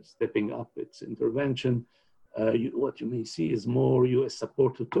stepping up its intervention. What you may see is more US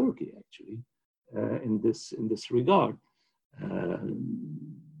support to Turkey, actually, in this regard.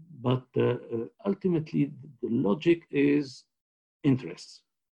 But ultimately, the logic is interests,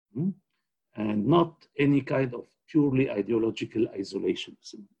 and not any kind of purely ideological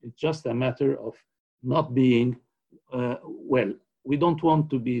isolationism. It's just a matter of not being, well, we don't want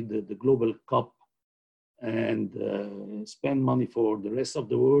to be the global cop and spend money for the rest of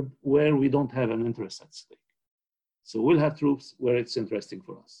the world where we don't have an interest at stake. So we'll have troops where it's interesting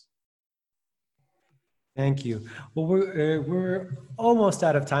for us. Thank you. Well, we're almost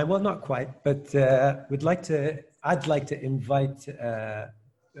out of time. Well, not quite, but I'd like to invite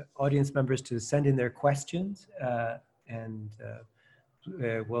audience members to send in their questions, and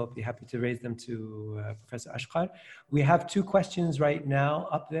we'll be happy to raise them to Professor Ashkar. We have two questions right now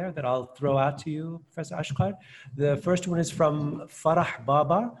up there that I'll throw out to you, Professor Ashkar. The first one is from Farah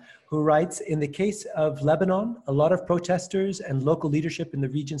Baba, who writes, in the case of Lebanon, a lot of protesters and local leadership in the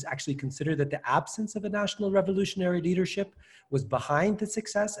regions actually consider that the absence of a national revolutionary leadership was behind the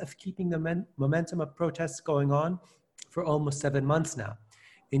success of keeping the momentum of protests going on for almost 7 months now.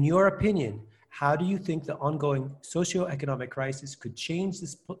 In your opinion, how do you think the ongoing socio-economic crisis could change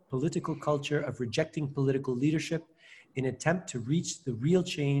this political culture of rejecting political leadership in an attempt to reach the real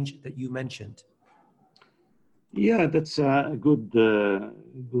change that you mentioned? Yeah, that's a good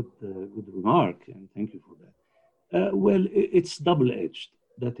remark, and thank you for that. Well, it's double-edged.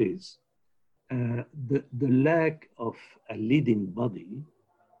 That is, the lack of a leading body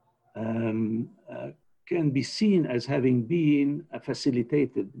can be seen as having been a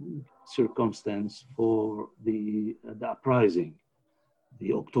facilitated circumstance for the uprising,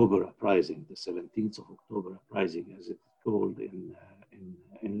 the October uprising, the 17th of October uprising, as it's called in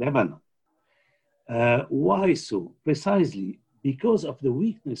Lebanon. Why so? Precisely because of the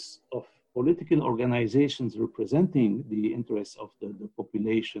weakness of political organizations representing the interests of the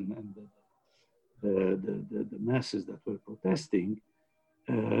population and the masses that were protesting.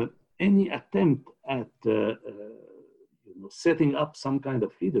 Any attempt at setting up some kind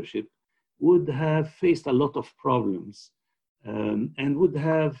of leadership would have faced a lot of problems and would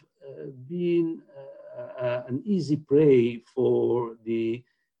have been an easy prey for the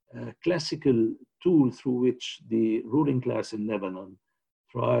classical tool through which the ruling class in Lebanon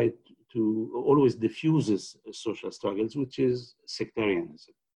tried to always diffuses social struggles, which is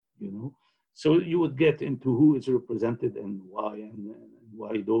sectarianism. you know. So you would get into who is represented and why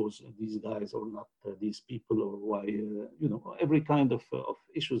these guys or not these people, or why, you know, every kind of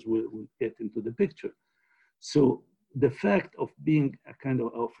issues will get into the picture. So the fact of being a kind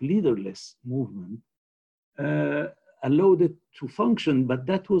of leaderless movement allowed it to function, but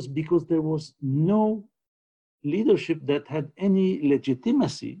that was because there was no leadership that had any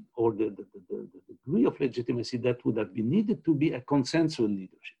legitimacy, or the degree of legitimacy that would have been needed to be a consensual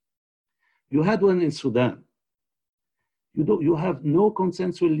leadership. You had one in Sudan. You have no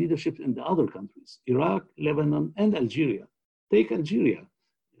consensual leadership in the other countries, Iraq, Lebanon, and Algeria. Take Algeria,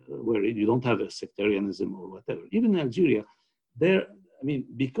 where you don't have a sectarianism or whatever. Even in Algeria, there, I mean,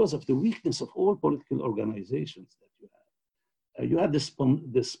 because of the weakness of all political organizations that you had this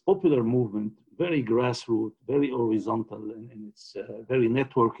popular movement, very grassroots, very horizontal, and it's very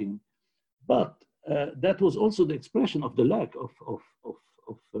networking. But that was also the expression of the lack of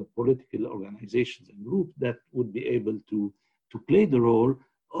political organizations and groups that would be able to play the role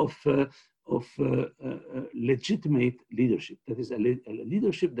of legitimate leadership. That is a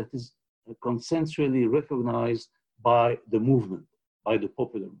leadership that is consensually recognized by the movement, by the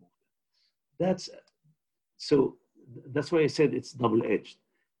popular movement. That's why I said it's double-edged.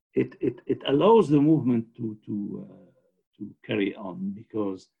 It allows the movement to carry on,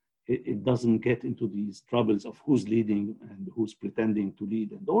 because it doesn't get into these troubles of who's leading and who's pretending to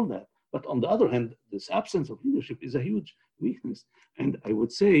lead and all that. But on the other hand, this absence of leadership is a huge weakness. And I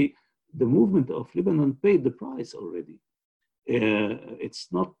would say the movement of Lebanon paid the price already.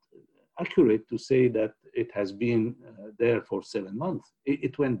 It's not accurate to say that it has been there for 7 months.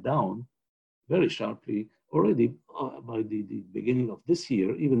 It went down very sharply already by the beginning of this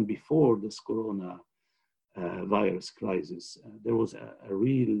year, even before this corona virus crisis. There was a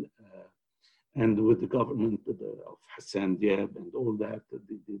real, and with the government of Hassan Diab and all that,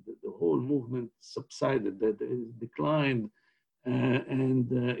 the whole movement subsided, declined, and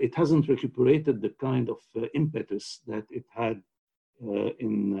it hasn't recuperated the kind of impetus that it had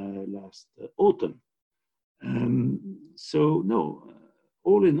in last autumn. So no,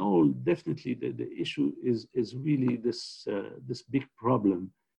 all in all, definitely the issue is really this big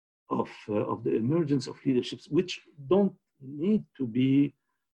problem of the emergence of leaderships, which don't need to be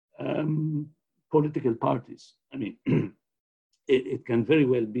political parties. I mean, it can very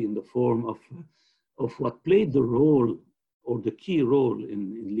well be in the form of what played the role, or the key role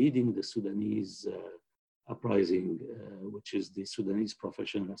in leading the Sudanese uprising, which is the Sudanese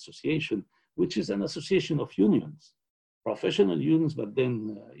Professional Association, which is an association of unions, professional unions, but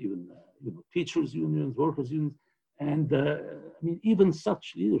then even teachers' unions, workers' unions. And I mean, even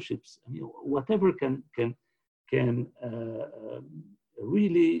such leaderships, I mean, whatever can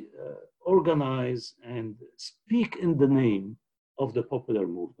really organize and speak in the name of the popular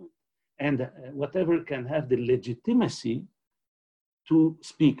movement, and whatever can have the legitimacy to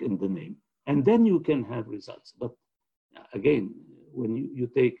speak in the name, and then you can have results. But again, when you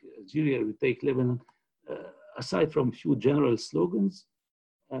take Algeria, you take Lebanon, aside from a few general slogans,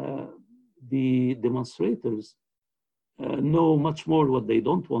 the demonstrators know much more what they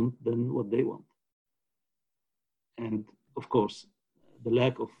don't want than what they want. And of course, the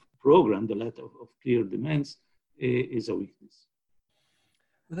lack of program, the lack of clear demands is a weakness.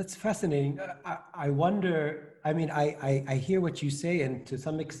 Well, that's fascinating. I wonder, I mean, I hear what you say, and to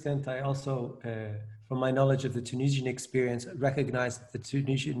some extent, I also, from my knowledge of the Tunisian experience, recognize that the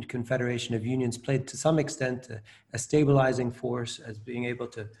Tunisian Confederation of Unions played to some extent a stabilizing force as being able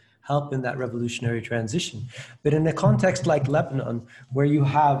to help in that revolutionary transition. But in a context like Lebanon, where you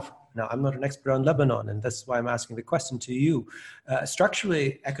have, now I'm not an expert on Lebanon, and that's why I'm asking the question to you,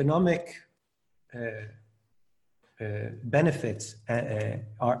 structurally economic benefits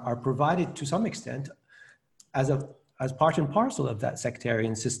are provided to some extent as part and parcel of that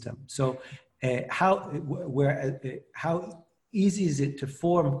sectarian system. So how easy is it to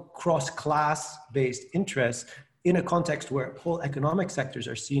form cross-class based interests in a context where whole economic sectors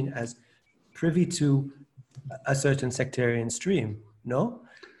are seen as privy to a certain sectarian stream? No?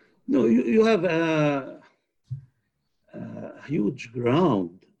 No, you have a huge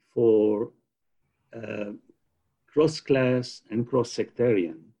ground for cross-class and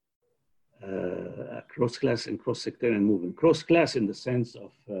cross-sectarian, movement. Cross-class in the sense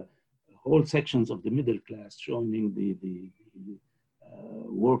of whole sections of the middle class joining the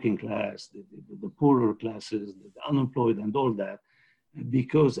working class, the poorer classes, the unemployed, and all that,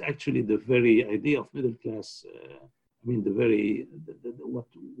 because actually the very idea of middle class, I mean,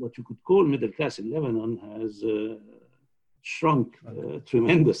 what you could call middle class in Lebanon has shrunk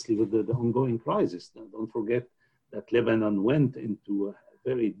tremendously with the ongoing crisis. Now, don't forget that Lebanon went into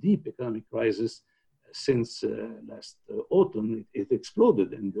very deep economic crisis since last autumn. It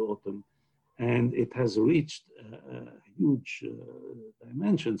exploded in the autumn, and it has reached huge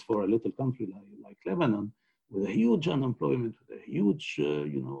dimensions for a little country like Lebanon, with a huge unemployment, with a huge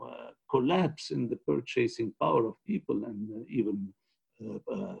collapse in the purchasing power of people, and even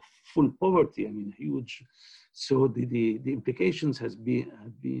full poverty. I mean, huge. So the implications have been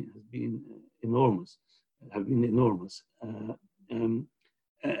enormous.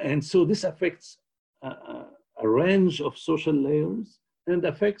 And so this affects a range of social layers and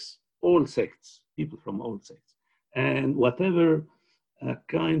affects all sects, people from all sects. And whatever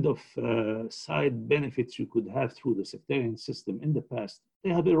kind of side benefits you could have through the sectarian system in the past, they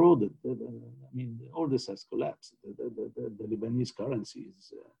have eroded. I mean, all this has collapsed. The Lebanese currency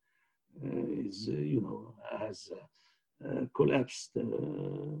has collapsed,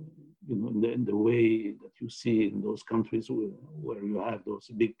 in the way that you see in those countries where you have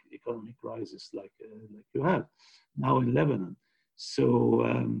those big economic crises like you have now in Lebanon. So,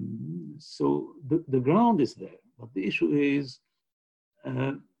 the ground is there, but the issue is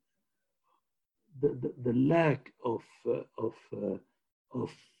the lack of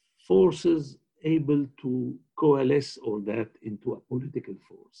forces able to coalesce all that into a political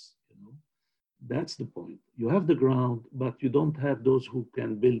force. That's the point. You have the ground, but you don't have those who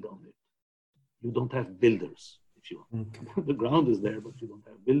can build on it. You don't have builders, if you want. Okay. The ground is there, but you don't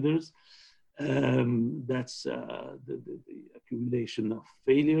have builders. That's the accumulation of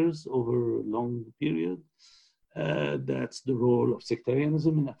failures over a long period. That's the role of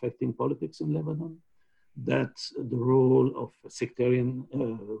sectarianism in affecting politics in Lebanon. That's the role of sectarian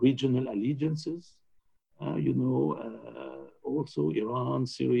regional allegiances. Also Iran,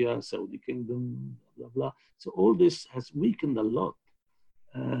 Syria, Saudi Kingdom, blah, blah. So all this has weakened a lot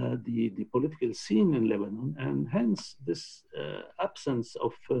the political scene in Lebanon, and hence this absence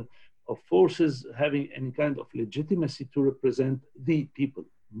of forces having any kind of legitimacy to represent the people.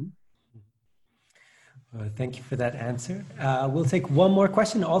 Thank you for that answer. We'll take one more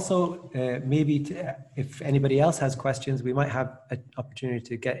question. Also, if anybody else has questions, we might have an opportunity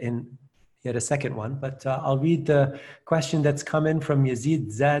to get in yet a second one, but I'll read the question that's come in from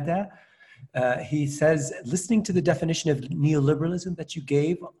Yazid Zada. He says, listening to the definition of neoliberalism that you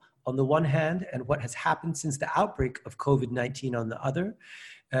gave on the one hand, and what has happened since the outbreak of COVID-19 on the other,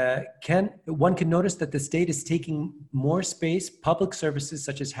 one can notice that the state is taking more space. Public services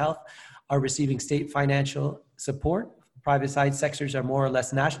such as health are receiving state financial support. Privatized sectors are more or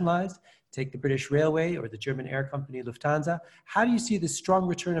less nationalized. Take the British Railway or the German air company Lufthansa. How do you see the strong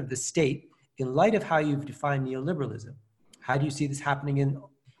return of the state in light of how you've defined neoliberalism? How do you see this happening in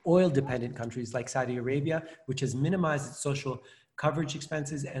oil-dependent countries like Saudi Arabia, which has minimized its social coverage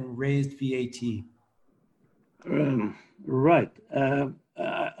expenses and raised VAT? Right.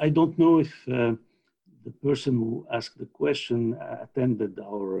 I don't know if the person who asked the question attended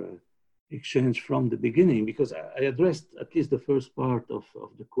our exchange from the beginning, because I addressed at least the first part of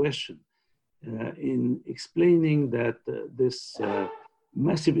the question in explaining that this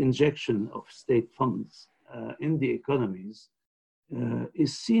massive injection of state funds in the economies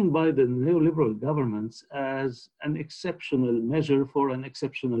is seen by the neoliberal governments as an exceptional measure for an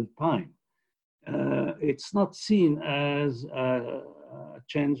exceptional time. It's not seen as a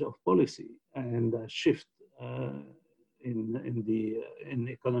change of policy and a shift in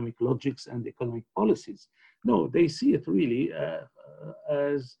economic logics and economic policies. No, they see it really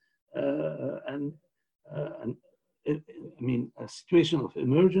as a situation of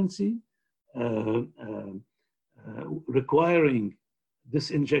emergency requiring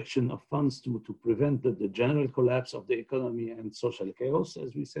this injection of funds to prevent the general collapse of the economy and social chaos,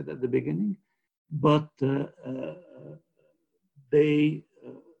 as we said at the beginning. But they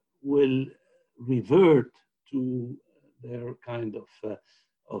will revert to their kind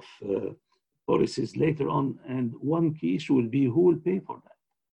of policies later on. And one key issue will be who will pay for that.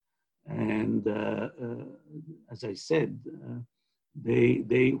 And as I said,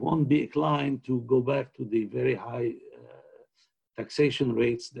 they won't be inclined to go back to the very high taxation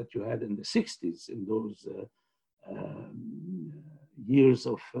rates that you had in the 60s, in those years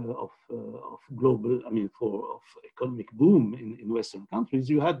of global, of economic boom in Western countries.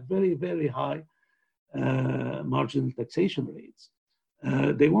 You had very, very high marginal taxation rates.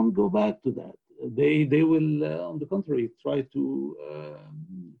 They won't go back to that. They will, on the contrary, try to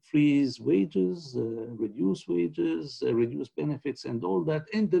freeze wages, reduce wages, reduce benefits, and all that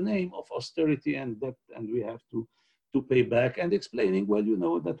in the name of austerity and debt, and we have to pay back, and explaining, well,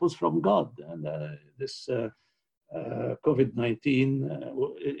 that was from God, and this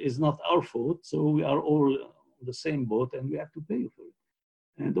COVID-19 is not our fault, so we are all on the same boat, and we have to pay for it.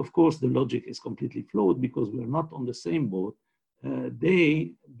 And of course, the logic is completely flawed because we're not on the same boat.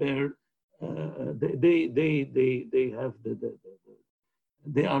 They bear, they have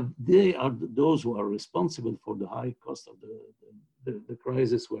they are those who are responsible for the high cost of the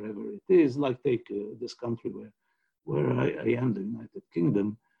crisis wherever it is. Like take this country where I am, the United Kingdom,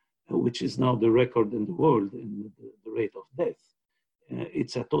 which is now the record in the world in the rate of death.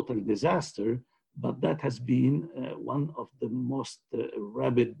 It's a total disaster, but that has been one of the most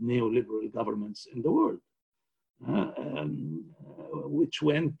rabid neoliberal governments in the world, which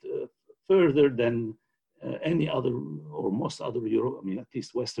went further than any other or most other Europe, I mean, at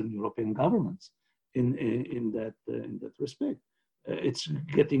least Western European governments in that respect. It's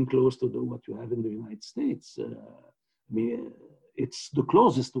getting close to what you have in the United States. I mean, it's the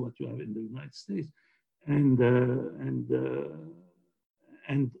closest to what you have in the United States, and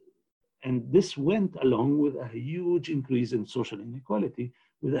this went along with a huge increase in social inequality,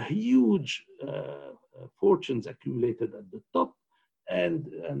 with a huge fortunes accumulated at the top, and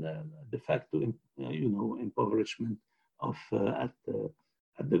de facto, impoverishment of at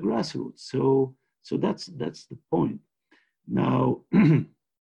the grassroots. So that's the point. Now,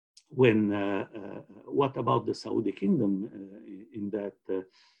 when what about the Saudi kingdom in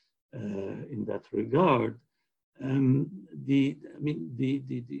that regard?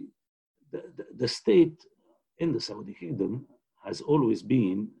 The state in the Saudi kingdom has always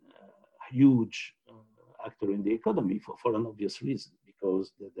been a huge actor in the economy for an obvious reason,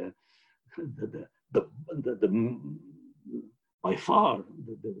 because by far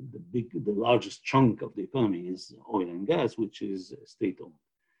the largest chunk of the economy is oil and gas, which is state-owned.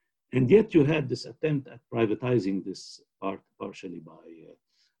 And yet you had this attempt at privatizing this partially by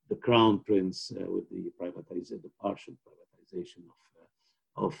the Crown Prince with the partial privatization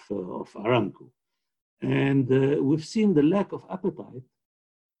of Aramco. And we've seen the lack of appetite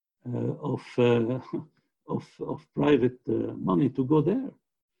of private money to go there.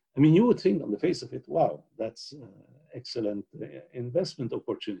 I mean, you would think on the face of it, wow, that's excellent investment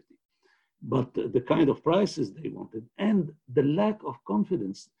opportunity. But the kind of prices they wanted and the lack of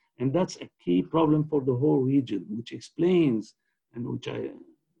confidence, and that's a key problem for the whole region, which explains, and which I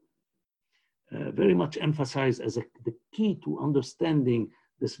very much emphasize as the key to understanding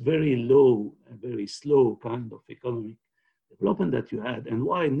this very low, very slow kind of economic development that you had, and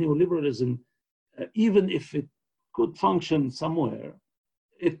why neoliberalism, even if it could function somewhere,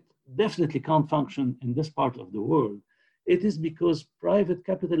 it definitely can't function in this part of the world. It is because private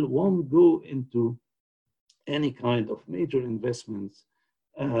capital won't go into any kind of major investments,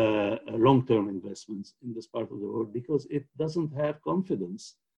 long-term investments in this part of the world, because it doesn't have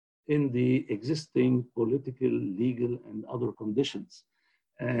confidence in the existing political, legal, and other conditions.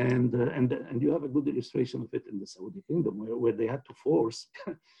 And you have a good illustration of it in the Saudi kingdom, where they had to force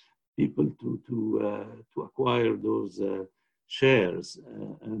people to acquire those shares.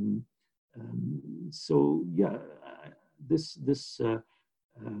 So yeah,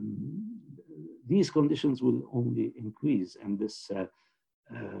 these conditions will only increase, and this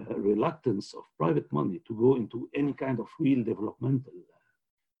reluctance of private money to go into any kind of real developmental,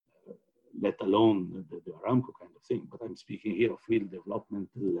 let alone the Aramco kind of thing, but I'm speaking here of real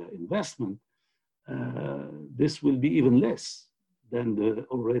developmental investment, this will be even less than the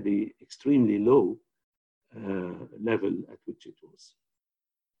already extremely low level at which it was.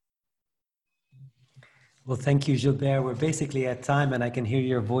 Well, thank you, Gilbert. We're basically at time, and I can hear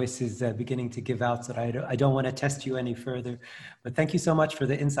your voice is beginning to give out, so I don't want to test you any further. But thank you so much for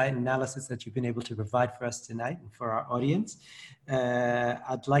the insight and analysis that you've been able to provide for us tonight and for our audience.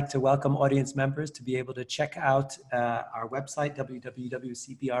 I'd like to welcome audience members to be able to check out our website,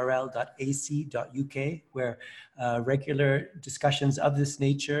 www.cbrl.ac.uk, where regular discussions of this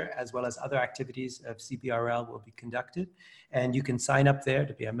nature, as well as other activities of CBRL, will be conducted. And you can sign up there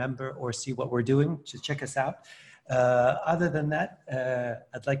to be a member or see what we're doing, to check us out. Other than that,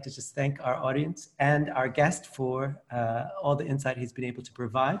 I'd like to just thank our audience and our guest for all the insight he's been able to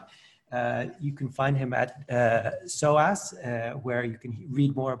provide. You can find him at SOAS, where you can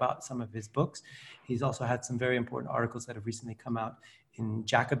read more about some of his books. He's also had some very important articles that have recently come out in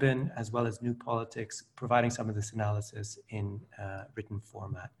Jacobin, as well as New Politics, providing some of this analysis in written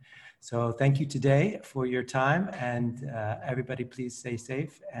format. So thank you today for your time, and everybody please stay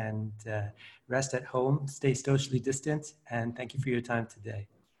safe and rest at home, stay socially distant, and thank you for your time today.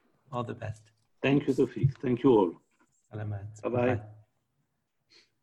 All the best. Thank you, Tawfiq. Thank you all. Salamat. Bye-bye.